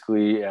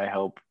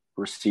help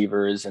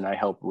receivers and I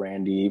help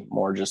Randy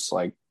more just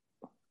like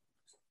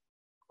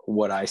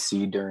what I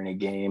see during a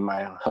game.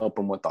 I help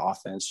him with the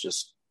offense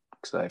just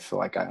because I feel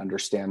like I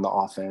understand the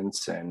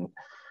offense, and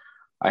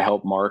I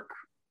help Mark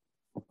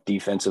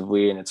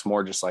defensively, and it's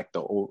more just like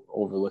the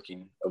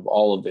overlooking of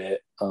all of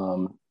it.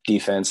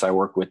 Defense, I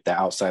work with the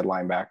outside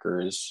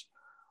linebackers,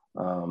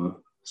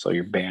 so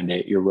your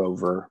bandit, your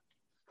rover,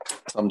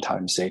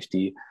 sometimes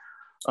safety,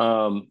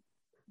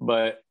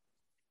 but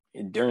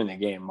during the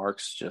game,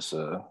 Mark's just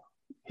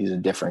he's a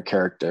different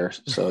character.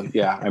 So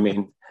yeah, I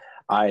mean,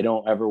 I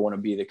don't ever want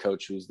to be the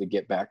coach who's the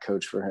get back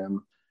coach for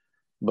him,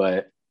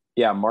 but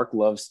yeah, Mark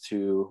loves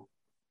to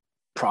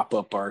prop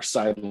up our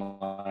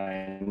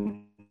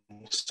sideline.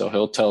 So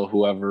he'll tell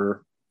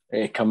whoever,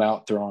 hey, come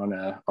out, throw on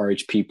a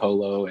RHP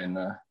polo, and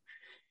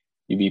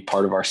you be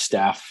part of our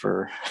staff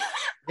for.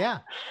 Yeah.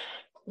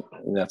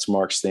 That's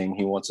Mark's thing.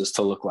 He wants us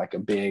to look like a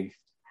big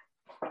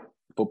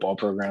football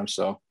program.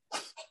 So.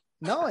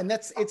 No, and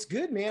it's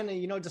good, man.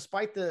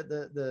 Despite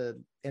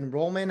the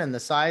enrollment and the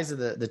size of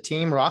the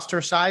team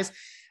roster size,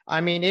 I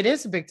mean, it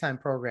is a big time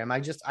program.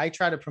 I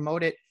try to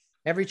promote it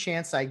every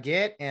chance I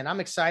get, and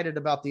I'm excited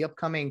about the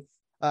upcoming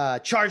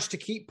Charge to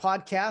Keep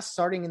podcast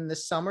starting in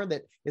this summer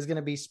that is going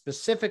to be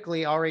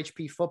specifically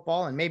RHP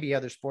football and maybe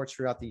other sports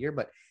throughout the year,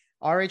 but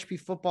RHP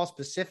football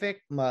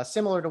specific,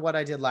 similar to what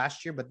I did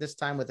last year, but this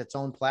time with its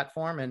own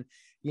platform. And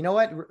you know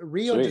what?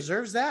 Rio Sweet.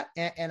 deserves that.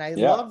 And I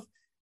love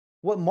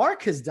what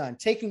Mark has done,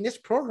 taking this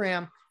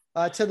program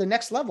to the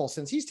next level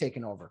since he's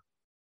taken over.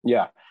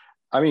 Yeah.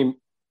 I mean,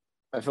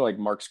 I feel like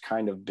Mark's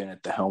kind of been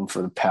at the helm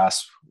for the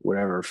past,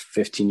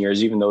 15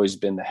 years, even though he's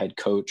been the head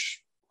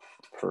coach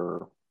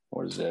for,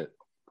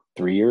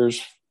 3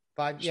 years?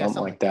 5,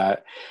 something like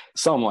that.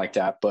 Something like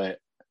that. But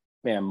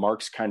man,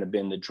 Mark's kind of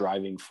been the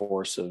driving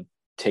force of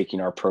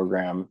taking our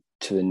program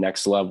to the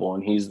next level.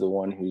 And he's the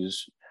one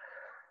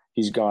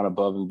he's gone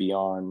above and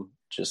beyond,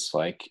 just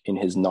like in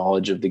his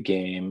knowledge of the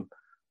game,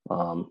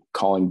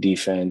 calling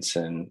defense.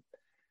 And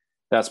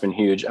that's been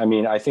huge. I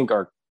mean, I think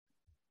our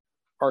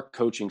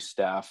coaching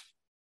staff,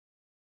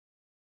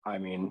 I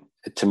mean,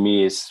 to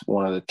me, it's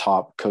one of the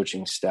top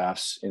coaching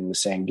staffs in the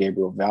San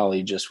Gabriel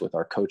Valley, just with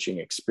our coaching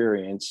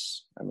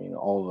experience. I mean,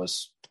 all of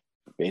us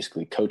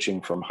basically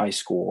coaching from high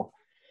school.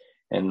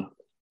 And,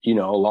 a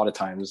lot of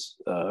times,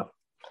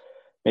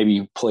 maybe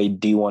you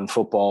played D1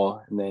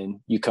 football and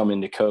then you come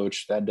into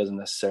coach. That doesn't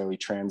necessarily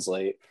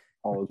translate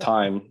all the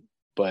time,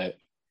 but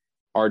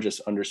our just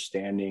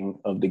understanding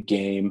of the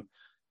game,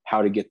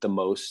 how to get the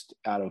most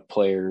out of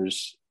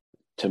players,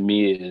 to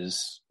me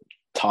is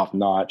top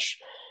notch.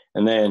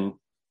 And then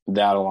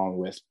that, along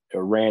with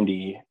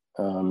Randy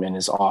and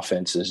his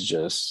offense, is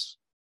just,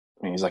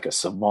 he's like a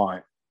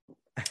savant.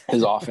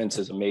 His offense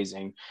is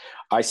amazing.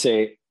 I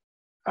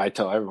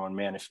tell everyone,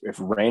 man, if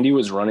Randy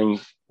was running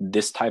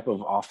this type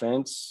of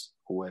offense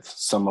with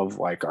some of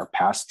like our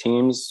past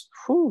teams,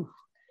 we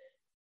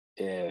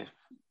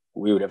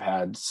would have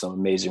had some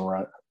amazing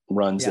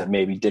runs that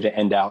maybe didn't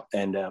end up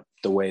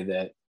the way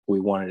that we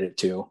wanted it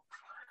to.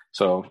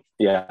 So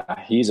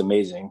yeah, he's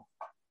amazing.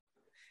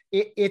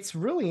 It's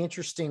really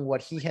interesting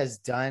what he has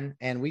done.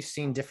 And we've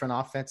seen different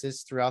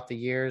offenses throughout the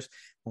years.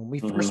 When we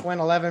first went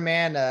 11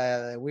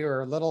 man, we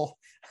were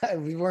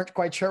we weren't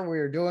quite sure what we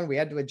were doing. We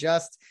had to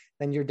adjust.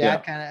 Then your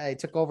dad kind of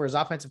took over as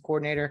offensive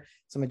coordinator,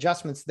 some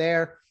adjustments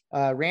there.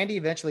 Randy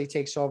eventually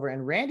takes over,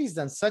 and Randy's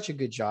done such a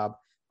good job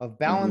of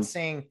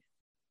balancing,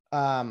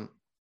 doing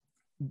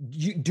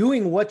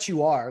what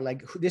you are,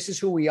 like, this is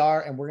who we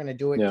are, and we're going to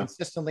do it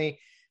consistently.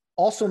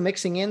 Also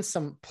mixing in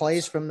some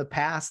plays from the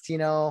past,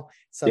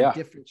 some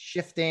different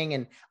shifting.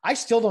 And I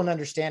still don't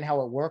understand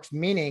how it works,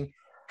 meaning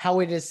how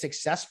it is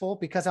successful,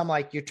 because I'm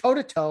like, you're toe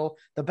to toe.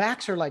 The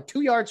backs are like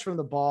 2 yards from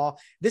the ball.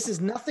 This is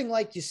nothing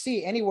like you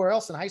see anywhere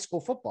else in high school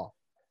football.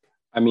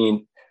 I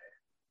mean,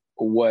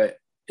 what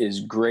is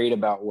great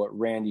about what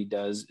Randy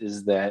does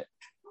is that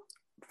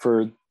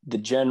for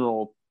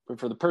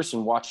the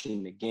person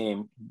watching the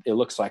game, it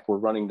looks like we're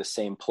running the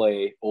same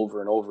play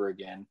over and over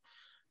again.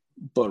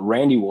 But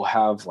Randy will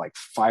have like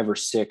 5 or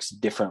 6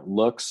 different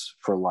looks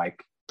for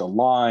like the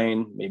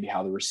line, maybe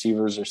how the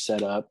receivers are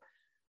set up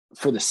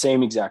for the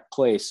same exact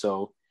play.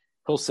 So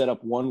he'll set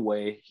up one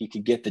way, he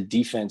could get the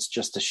defense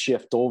just to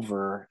shift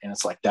over. And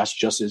it's like, that's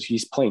just as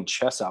he's playing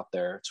chess out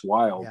there. It's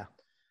wild. Yeah.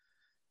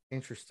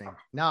 Interesting.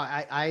 No,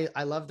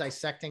 I love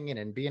dissecting it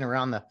and being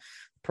around the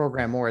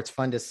program more. It's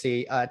fun to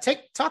see.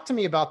 Talk to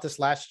me about this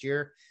last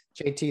year,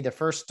 JT, the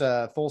first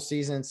full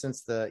season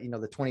since the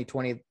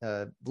 2020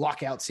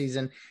 lockout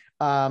season.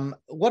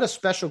 What a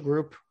special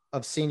group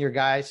of senior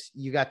guys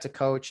you got to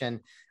coach,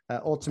 and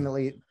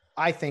ultimately,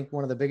 I think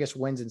one of the biggest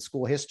wins in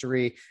school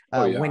history,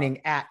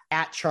 winning at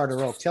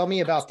Charter Oak. Tell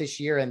me about this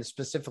year and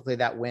specifically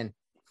that win.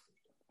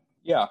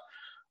 Yeah,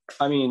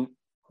 I mean,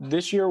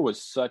 this year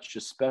was such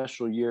a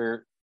special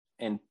year,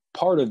 and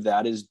part of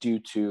that is due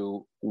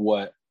to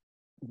what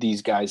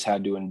these guys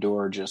had to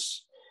endure,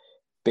 just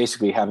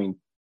basically having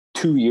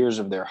 2 years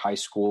of their high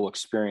school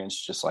experience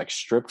just like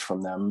stripped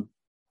from them.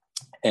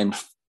 And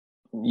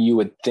you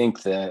would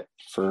think that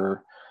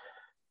for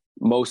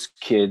most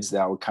kids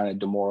that would kind of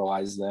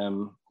demoralize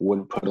them,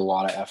 wouldn't put a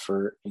lot of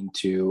effort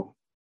into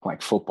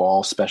like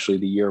football, especially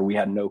the year we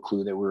had no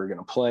clue that we were going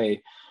to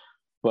play.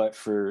 But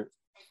for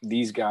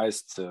these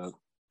guys to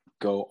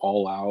go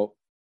all out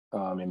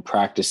in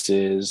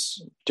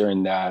practices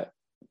during that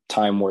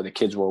time where the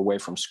kids were away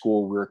from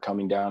school, we were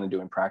coming down and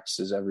doing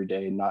practices every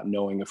day, not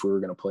knowing if we were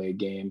going to play a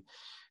game.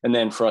 And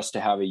then for us to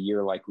have a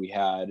year like we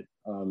had,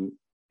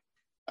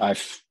 I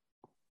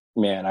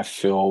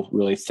feel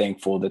really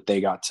thankful that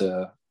they got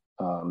to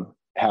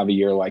have a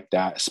year like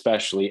that,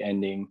 especially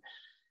ending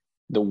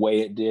the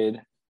way it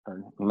did,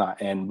 or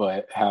not end,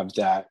 but have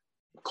that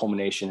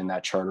culmination in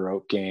that Charter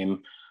Oak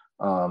game.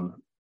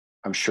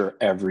 I'm sure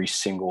every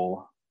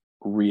single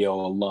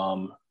Rio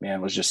alum,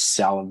 man, was just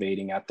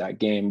salivating at that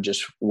game,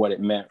 just what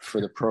it meant for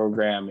the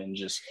program, and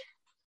just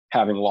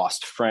having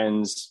lost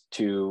friends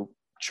to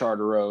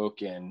Charter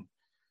Oak. And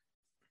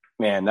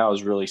man, that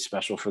was really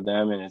special for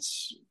them. And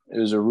it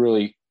was a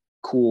really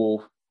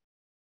cool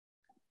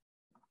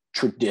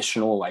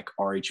traditional like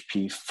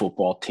RHP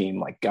football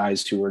team, like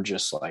guys who were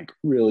just like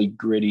really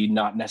gritty,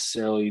 not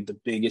necessarily the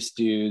biggest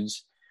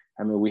dudes.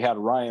 I mean, we had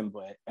Ryan,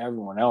 but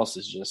everyone else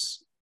is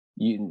just,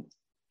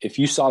 if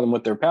you saw them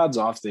with their pads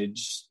off, they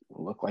just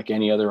look like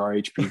any other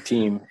RHP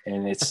team.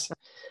 And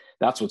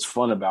that's what's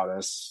fun about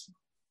us.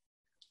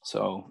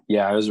 So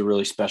yeah, it was a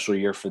really special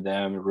year for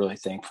them. I'm really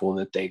thankful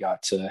that they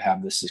got to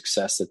have the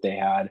success that they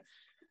had,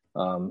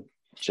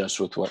 just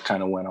with what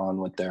kind of went on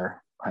with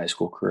their high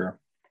school career.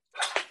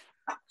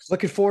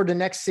 Looking forward to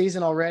next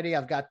season already.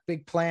 I've got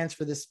big plans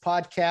for this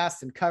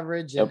podcast and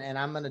coverage, and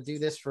I'm going to do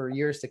this for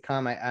years to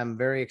come. I'm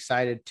very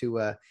excited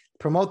to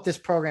promote this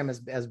program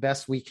as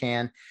best we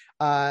can.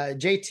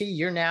 JT,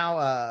 you're now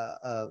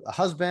a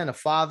husband, a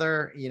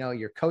father,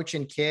 you're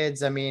coaching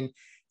kids. I mean,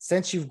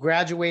 since you've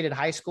graduated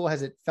high school,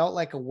 has it felt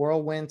like a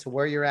whirlwind to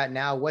where you're at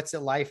now? What's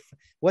it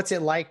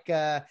like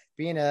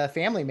being a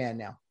family man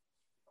now?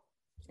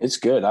 It's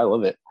good. I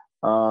love it.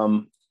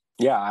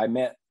 Yeah, I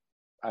met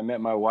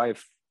my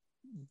wife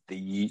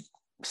the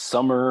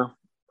summer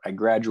I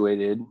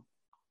graduated,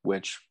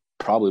 which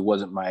probably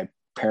wasn't my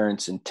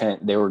parents'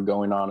 intent. They were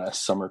going on a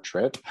summer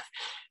trip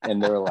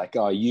and they were like,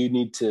 oh, you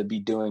need to be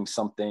doing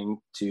something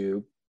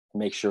to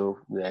make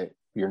sure that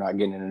you're not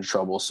getting into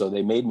trouble. So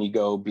they made me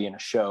go be in a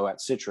show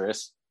at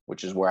Citrus,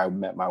 which is where I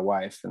met my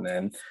wife. And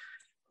then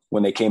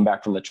when they came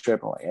back from the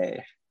trip, I'm like,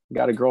 hey, I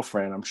got a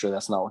girlfriend. I'm sure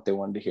that's not what they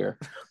wanted to hear,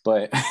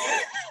 but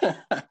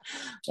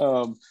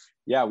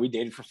yeah, we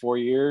dated for 4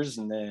 years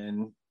and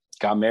then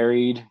got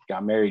married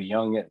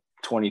young at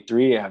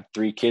 23. I have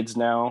 3 kids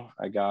now.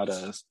 I got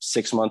a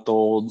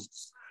 6-month-old,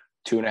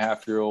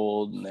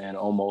 2.5-year-old, and then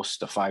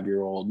almost a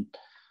 5-year-old.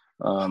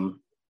 Who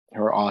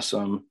are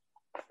awesome.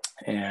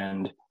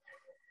 And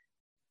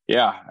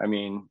yeah, I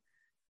mean,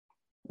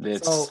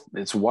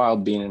 it's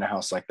wild being in a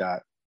house like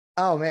that.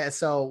 Oh man.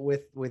 So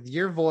with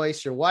your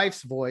voice, your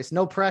wife's voice,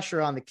 no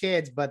pressure on the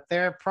kids, but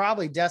they're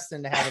probably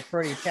destined to have a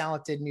pretty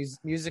talented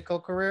musical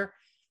career.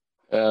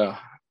 I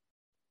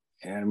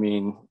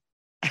mean,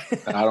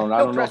 I don't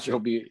know if it'll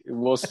be,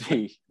 we'll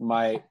see.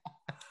 My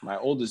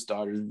oldest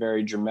daughter is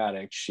very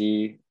dramatic.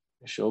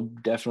 She'll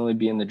definitely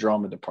be in the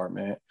drama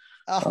department.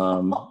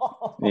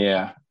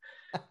 Yeah,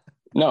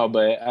 no,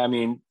 but I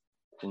mean,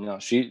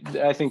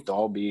 I think they'll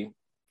all be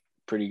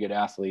pretty good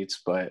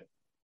athletes, but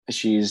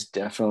she's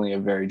definitely a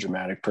very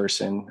dramatic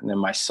person. And then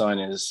my son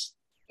is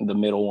the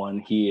middle one.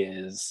 He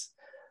is,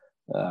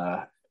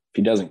 if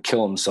he doesn't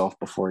kill himself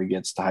before he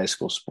gets to high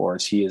school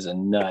sports, he is a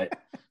nut.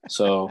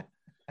 So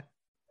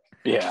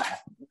yeah,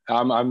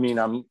 I'm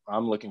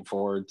looking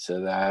forward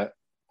to that.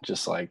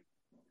 Just like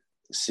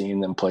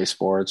seeing them play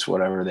sports,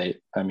 whatever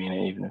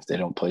even if they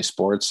don't play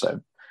sports,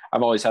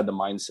 I've always had the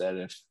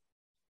mindset, if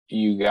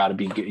you got to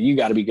be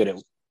good at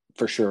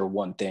for sure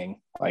one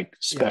thing, like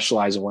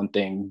specialize in one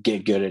thing,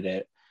 get good at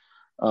it.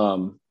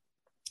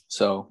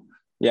 So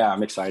yeah,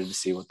 I'm excited to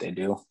see what they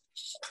do.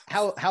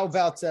 How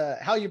about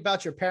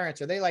your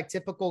parents? Are they like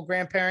typical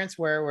grandparents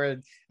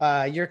where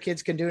your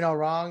kids can do no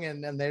wrong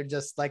and they're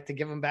just like to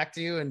give them back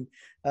to you and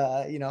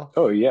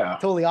oh yeah,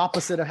 totally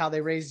opposite of how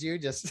they raised you,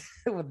 just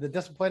with the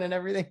discipline and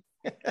everything?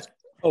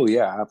 Oh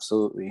yeah,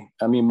 absolutely.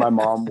 I mean, my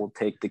mom will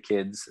take the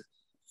kids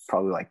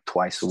probably like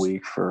twice a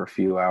week for a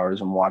few hours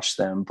and watch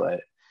them,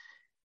 but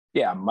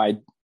yeah,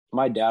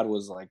 my dad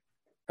was like,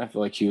 I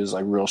feel like he was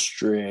like real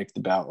strict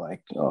about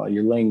like, oh,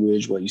 your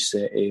language, what you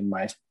say.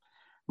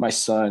 My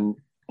son,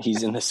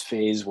 he's in this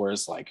phase where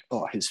it's like,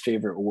 oh, his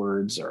favorite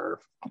words are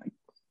like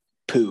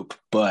poop,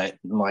 but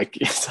like,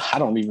 I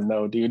don't even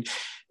know, dude.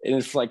 And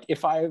it's like,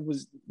 if I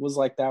was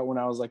like that when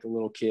I was like a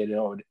little kid,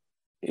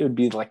 it would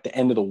be like the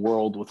end of the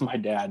world with my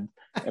dad.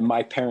 And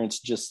my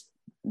parents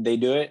they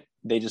do it.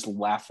 They just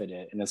laugh at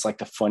it. And it's like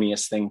the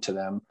funniest thing to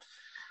them.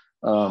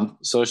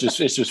 So it's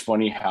just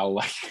funny how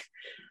like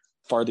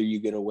farther you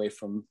get away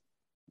from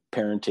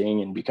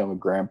parenting and become a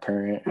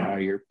grandparent, how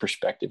your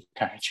perspective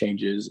kind of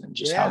changes and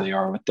just how they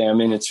are with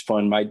them. And it's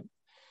fun. My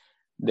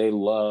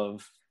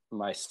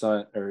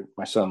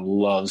son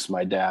loves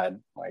my dad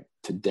like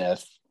to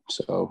death.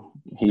 So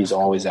he's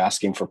always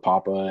asking for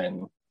Papa,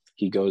 and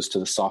he goes to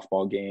the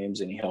softball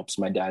games and he helps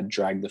my dad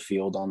drag the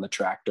field on the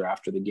tractor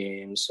after the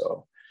game.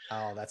 So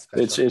that's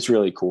special. It's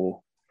really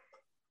cool.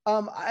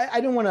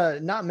 I don't want to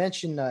not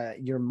mention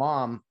your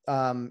mom.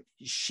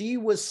 She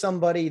was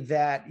somebody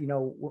that,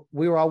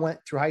 we all went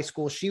through high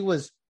school. She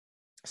was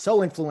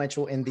so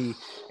influential in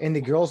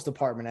the girls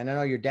department. And I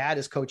know your dad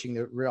is coaching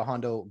the Rio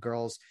Hondo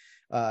girls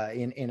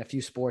in a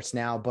few sports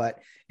now, but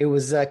it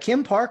was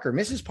Kim Parker,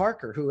 Mrs.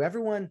 Parker, who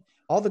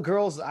all the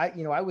girls I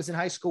was in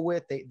high school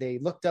with, they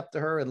looked up to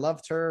her and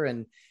loved her.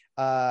 And,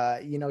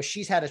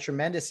 she's had a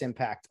tremendous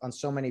impact on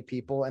so many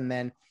people. And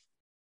then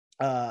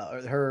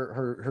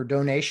her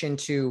donation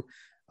to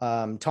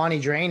Tawny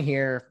Drain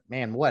here,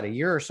 man, a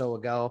year or so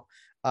ago,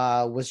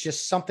 was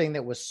just something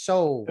that was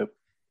so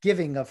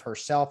giving of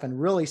herself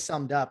and really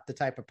summed up the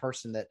type of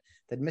person that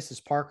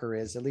Mrs. Parker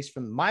is, at least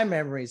from my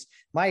memories,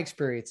 my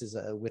experiences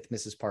with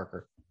Mrs.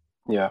 Parker.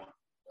 Yeah.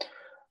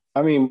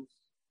 I mean,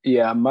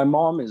 yeah, my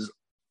mom is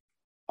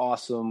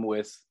awesome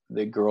with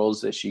the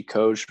girls that she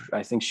coached.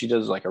 I think she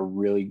does like a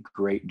really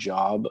great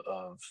job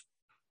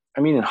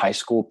in high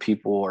school,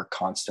 people are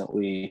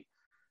constantly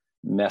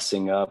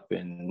messing up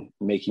and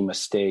making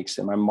mistakes.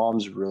 And my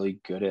mom's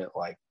really good at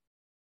like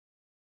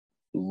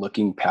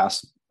looking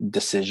past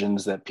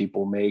decisions that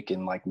people make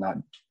and like not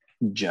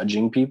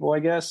judging people, I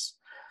guess.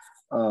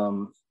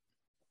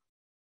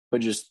 But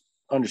just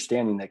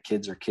understanding that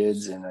kids are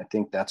kids. And I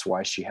think that's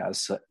why she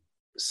has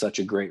such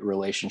a great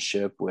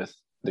relationship with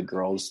the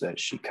girls that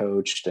she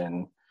coached.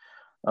 And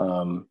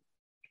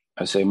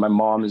I say my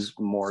mom is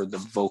more the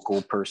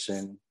vocal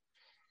person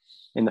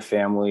in the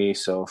family.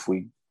 So if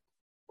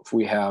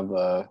we have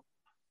a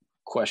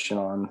question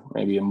on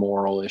maybe a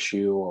moral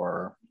issue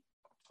or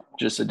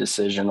just a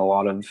decision, a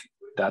lot of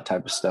that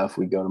type of stuff,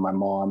 we go to my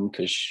mom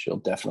because she'll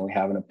definitely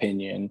have an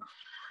opinion.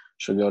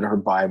 She'll go to her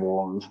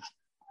Bible, and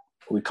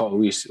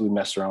we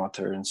messed around with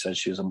her and said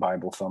she was a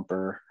Bible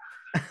thumper,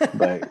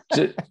 but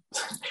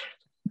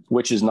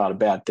which is not a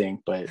bad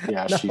thing. But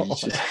yeah,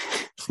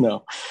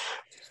 no.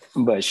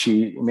 But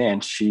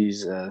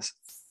she's a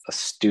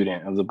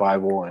student of the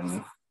Bible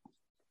and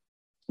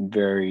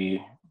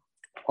very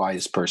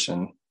wise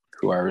person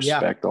who I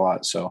respect a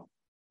lot. So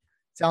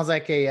sounds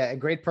like a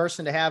great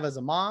person to have as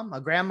a mom, a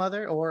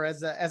grandmother, or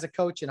as a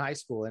coach in high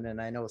school. And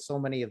I know so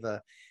many of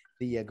the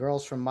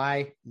girls from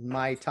my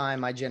time,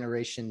 my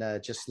generation,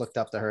 just looked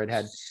up to her and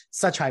had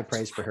such high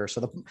praise for her.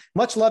 So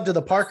much love to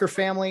the Parker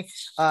family.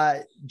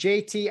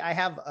 JT, I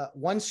have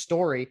one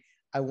story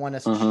I want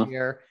us to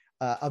share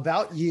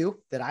about you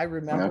that I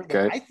remember.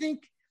 Okay. That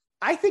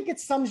I think it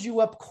sums you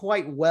up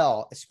quite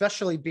well,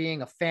 especially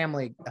being a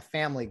family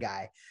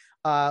guy.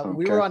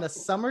 We were on a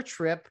summer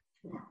trip,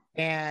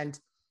 and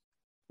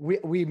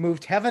we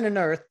moved heaven and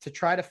earth to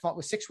try to find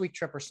a 6-week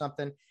trip or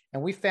something.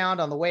 And we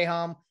found on the way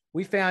home,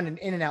 we found an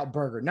In-N-Out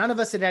burger. None of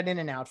us had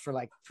In-N-Out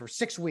for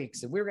 6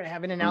 weeks. And we were going to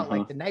have In-N-Out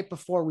like the night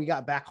before we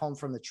got back home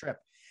from the trip.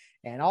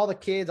 And all the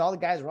kids, all the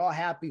guys were all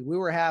happy. We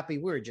were happy.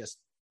 We were just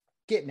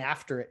getting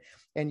after it.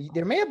 And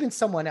there may have been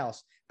someone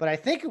else, but I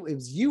think it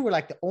was you were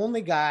like the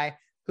only guy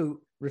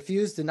who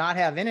refused to not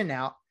have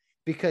In-N-Out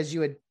because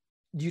you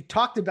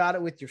talked about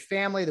it with your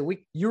family the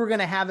week you were going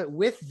to have it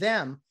with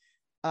them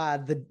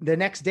the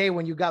next day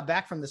when you got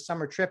back from the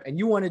summer trip, and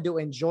you wanted to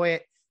enjoy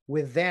it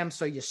with them.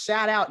 So you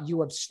sat out,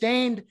 you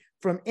abstained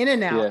from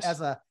In-N-Out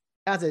as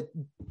a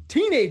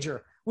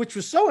teenager, which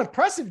was so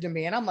impressive to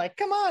me. And I'm like,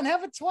 come on,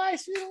 have it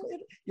twice.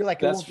 You're like,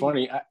 that's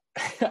funny.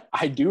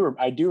 I do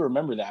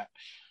remember that.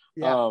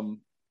 Yeah.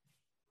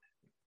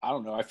 I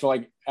don't know. I feel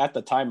like at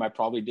the time I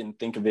probably didn't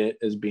think of it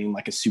as being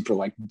like a super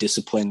like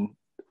discipline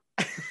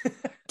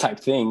type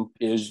thing.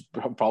 It was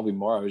probably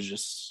more, I was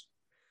just,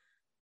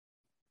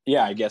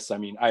 I guess, I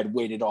mean, I had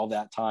waited all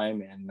that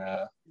time and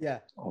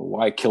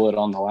why kill it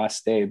on the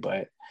last day?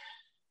 But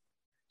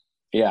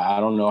I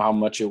don't know how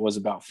much it was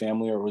about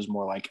family, or it was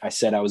more like I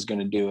said I was going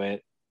to do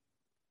it.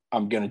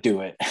 I'm going to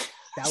do it.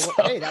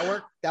 Hey,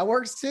 that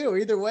works too.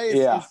 Either way,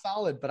 it's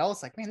solid. But I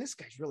was like, man, this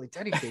guy's really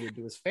dedicated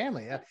to his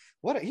family.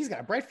 He's got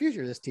a bright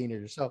future, this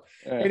teenager. So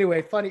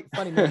anyway, funny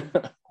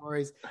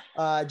stories.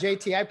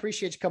 JT, I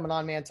appreciate you coming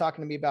on, man,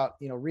 talking to me about,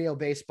 real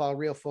baseball,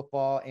 real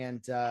football,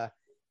 and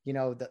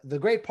the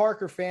great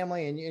Parker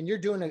family, and you're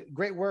doing a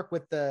great work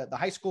with the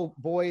high school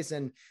boys,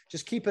 and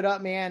just keep it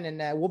up, man.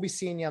 And we'll be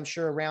seeing you, I'm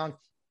sure, around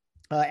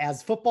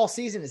as football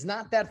season is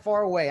not that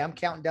far away. I'm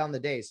counting down the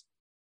days.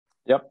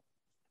 Yep.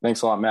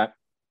 Thanks a lot, Matt.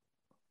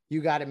 You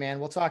got it, man.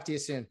 We'll talk to you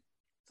soon.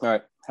 All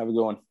right. Have a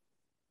good one.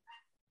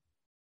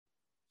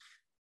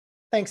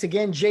 Thanks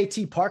again,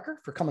 JT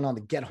Parker, for coming on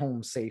the Get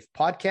Home Safe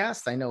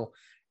podcast. I know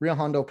Real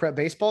Hondo Prep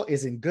Baseball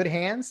is in good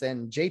hands,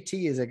 and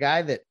JT is a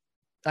guy that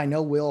I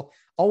know will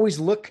always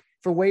look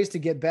for ways to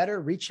get better,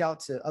 reach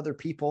out to other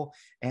people,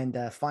 and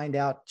find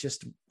out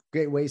just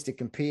great ways to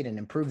compete and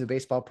improve the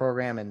baseball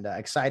program. And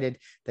excited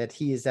that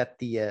he is at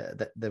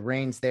the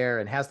reins there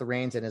and has the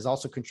reins, and is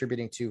also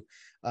contributing to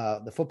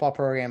the football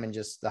program and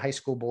just the high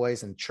school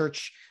boys and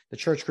the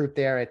church group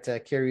there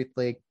at Care Youth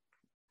League.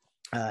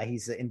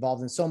 He's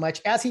involved in so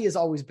much, as he has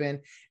always been.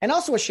 And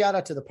also a shout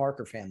out to the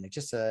Parker family,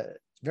 just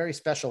very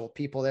special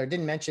people there.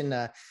 Didn't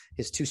mention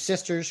his two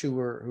sisters who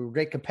were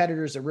great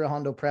competitors at Real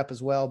Hondo Prep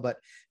as well, but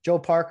Joe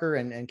Parker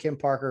and Kim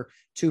Parker,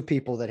 two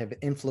people that have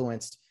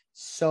influenced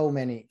so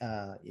many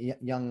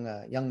young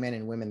men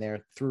and women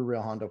there through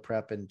Real Hondo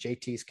Prep, and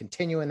JT's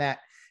continuing that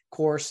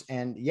course.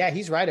 And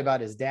he's right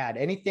about his dad.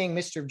 Anything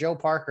Mr. Joe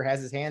Parker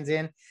has his hands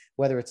in,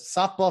 whether it's a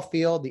softball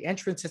field, the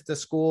entrance at the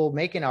school,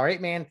 making our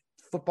 8-man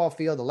football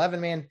field,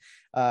 11-man,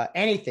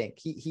 anything,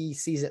 he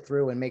sees it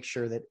through and makes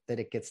sure that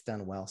it gets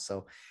done well.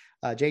 So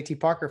JT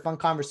Parker, fun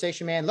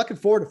conversation, man. Looking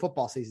forward to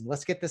football season.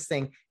 Let's get this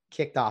thing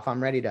kicked off.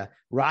 I'm ready to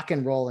rock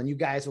and roll. And you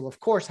guys will, of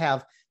course,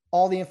 have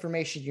all the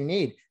information you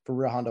need for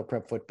Real Hondo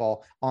Prep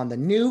Football on the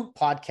new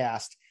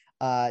podcast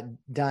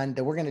done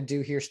that we're going to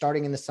do here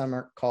starting in the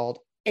summer, called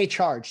A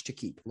Charge to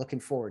Keep. Looking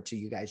forward to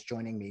you guys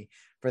joining me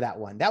for that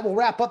one. That will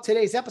wrap up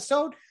today's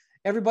episode.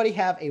 Everybody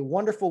have a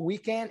wonderful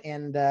weekend.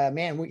 And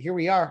here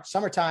we are,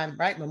 summertime,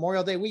 right?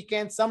 Memorial Day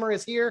weekend. Summer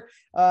is here.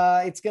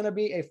 It's going to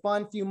be a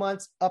fun few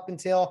months up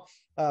until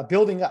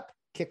building up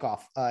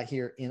kickoff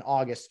here in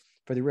August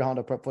for the Real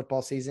Hondo Prep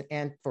football season,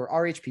 and for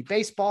RHP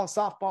baseball,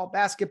 softball,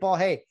 basketball.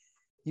 Hey,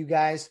 you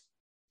guys,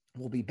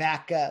 we'll be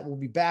back. We'll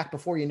be back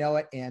before you know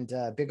it, and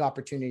big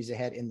opportunities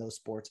ahead in those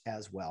sports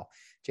as well.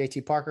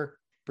 JT Parker,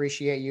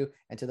 appreciate you.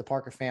 And to the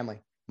Parker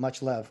family,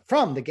 much love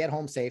from the Get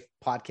Home Safe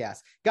podcast.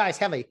 Guys,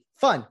 have a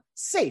fun,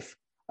 safe,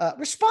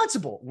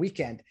 responsible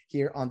weekend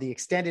here on the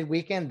extended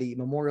weekend, the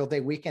Memorial Day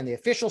weekend, the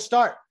official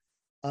start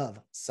of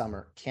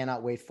summer.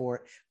 Cannot wait for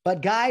it.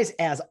 But guys,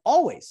 as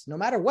always, no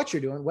matter what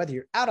you're doing, whether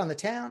you're out on the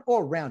town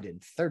or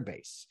rounding third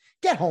base,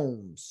 get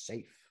home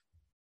safe.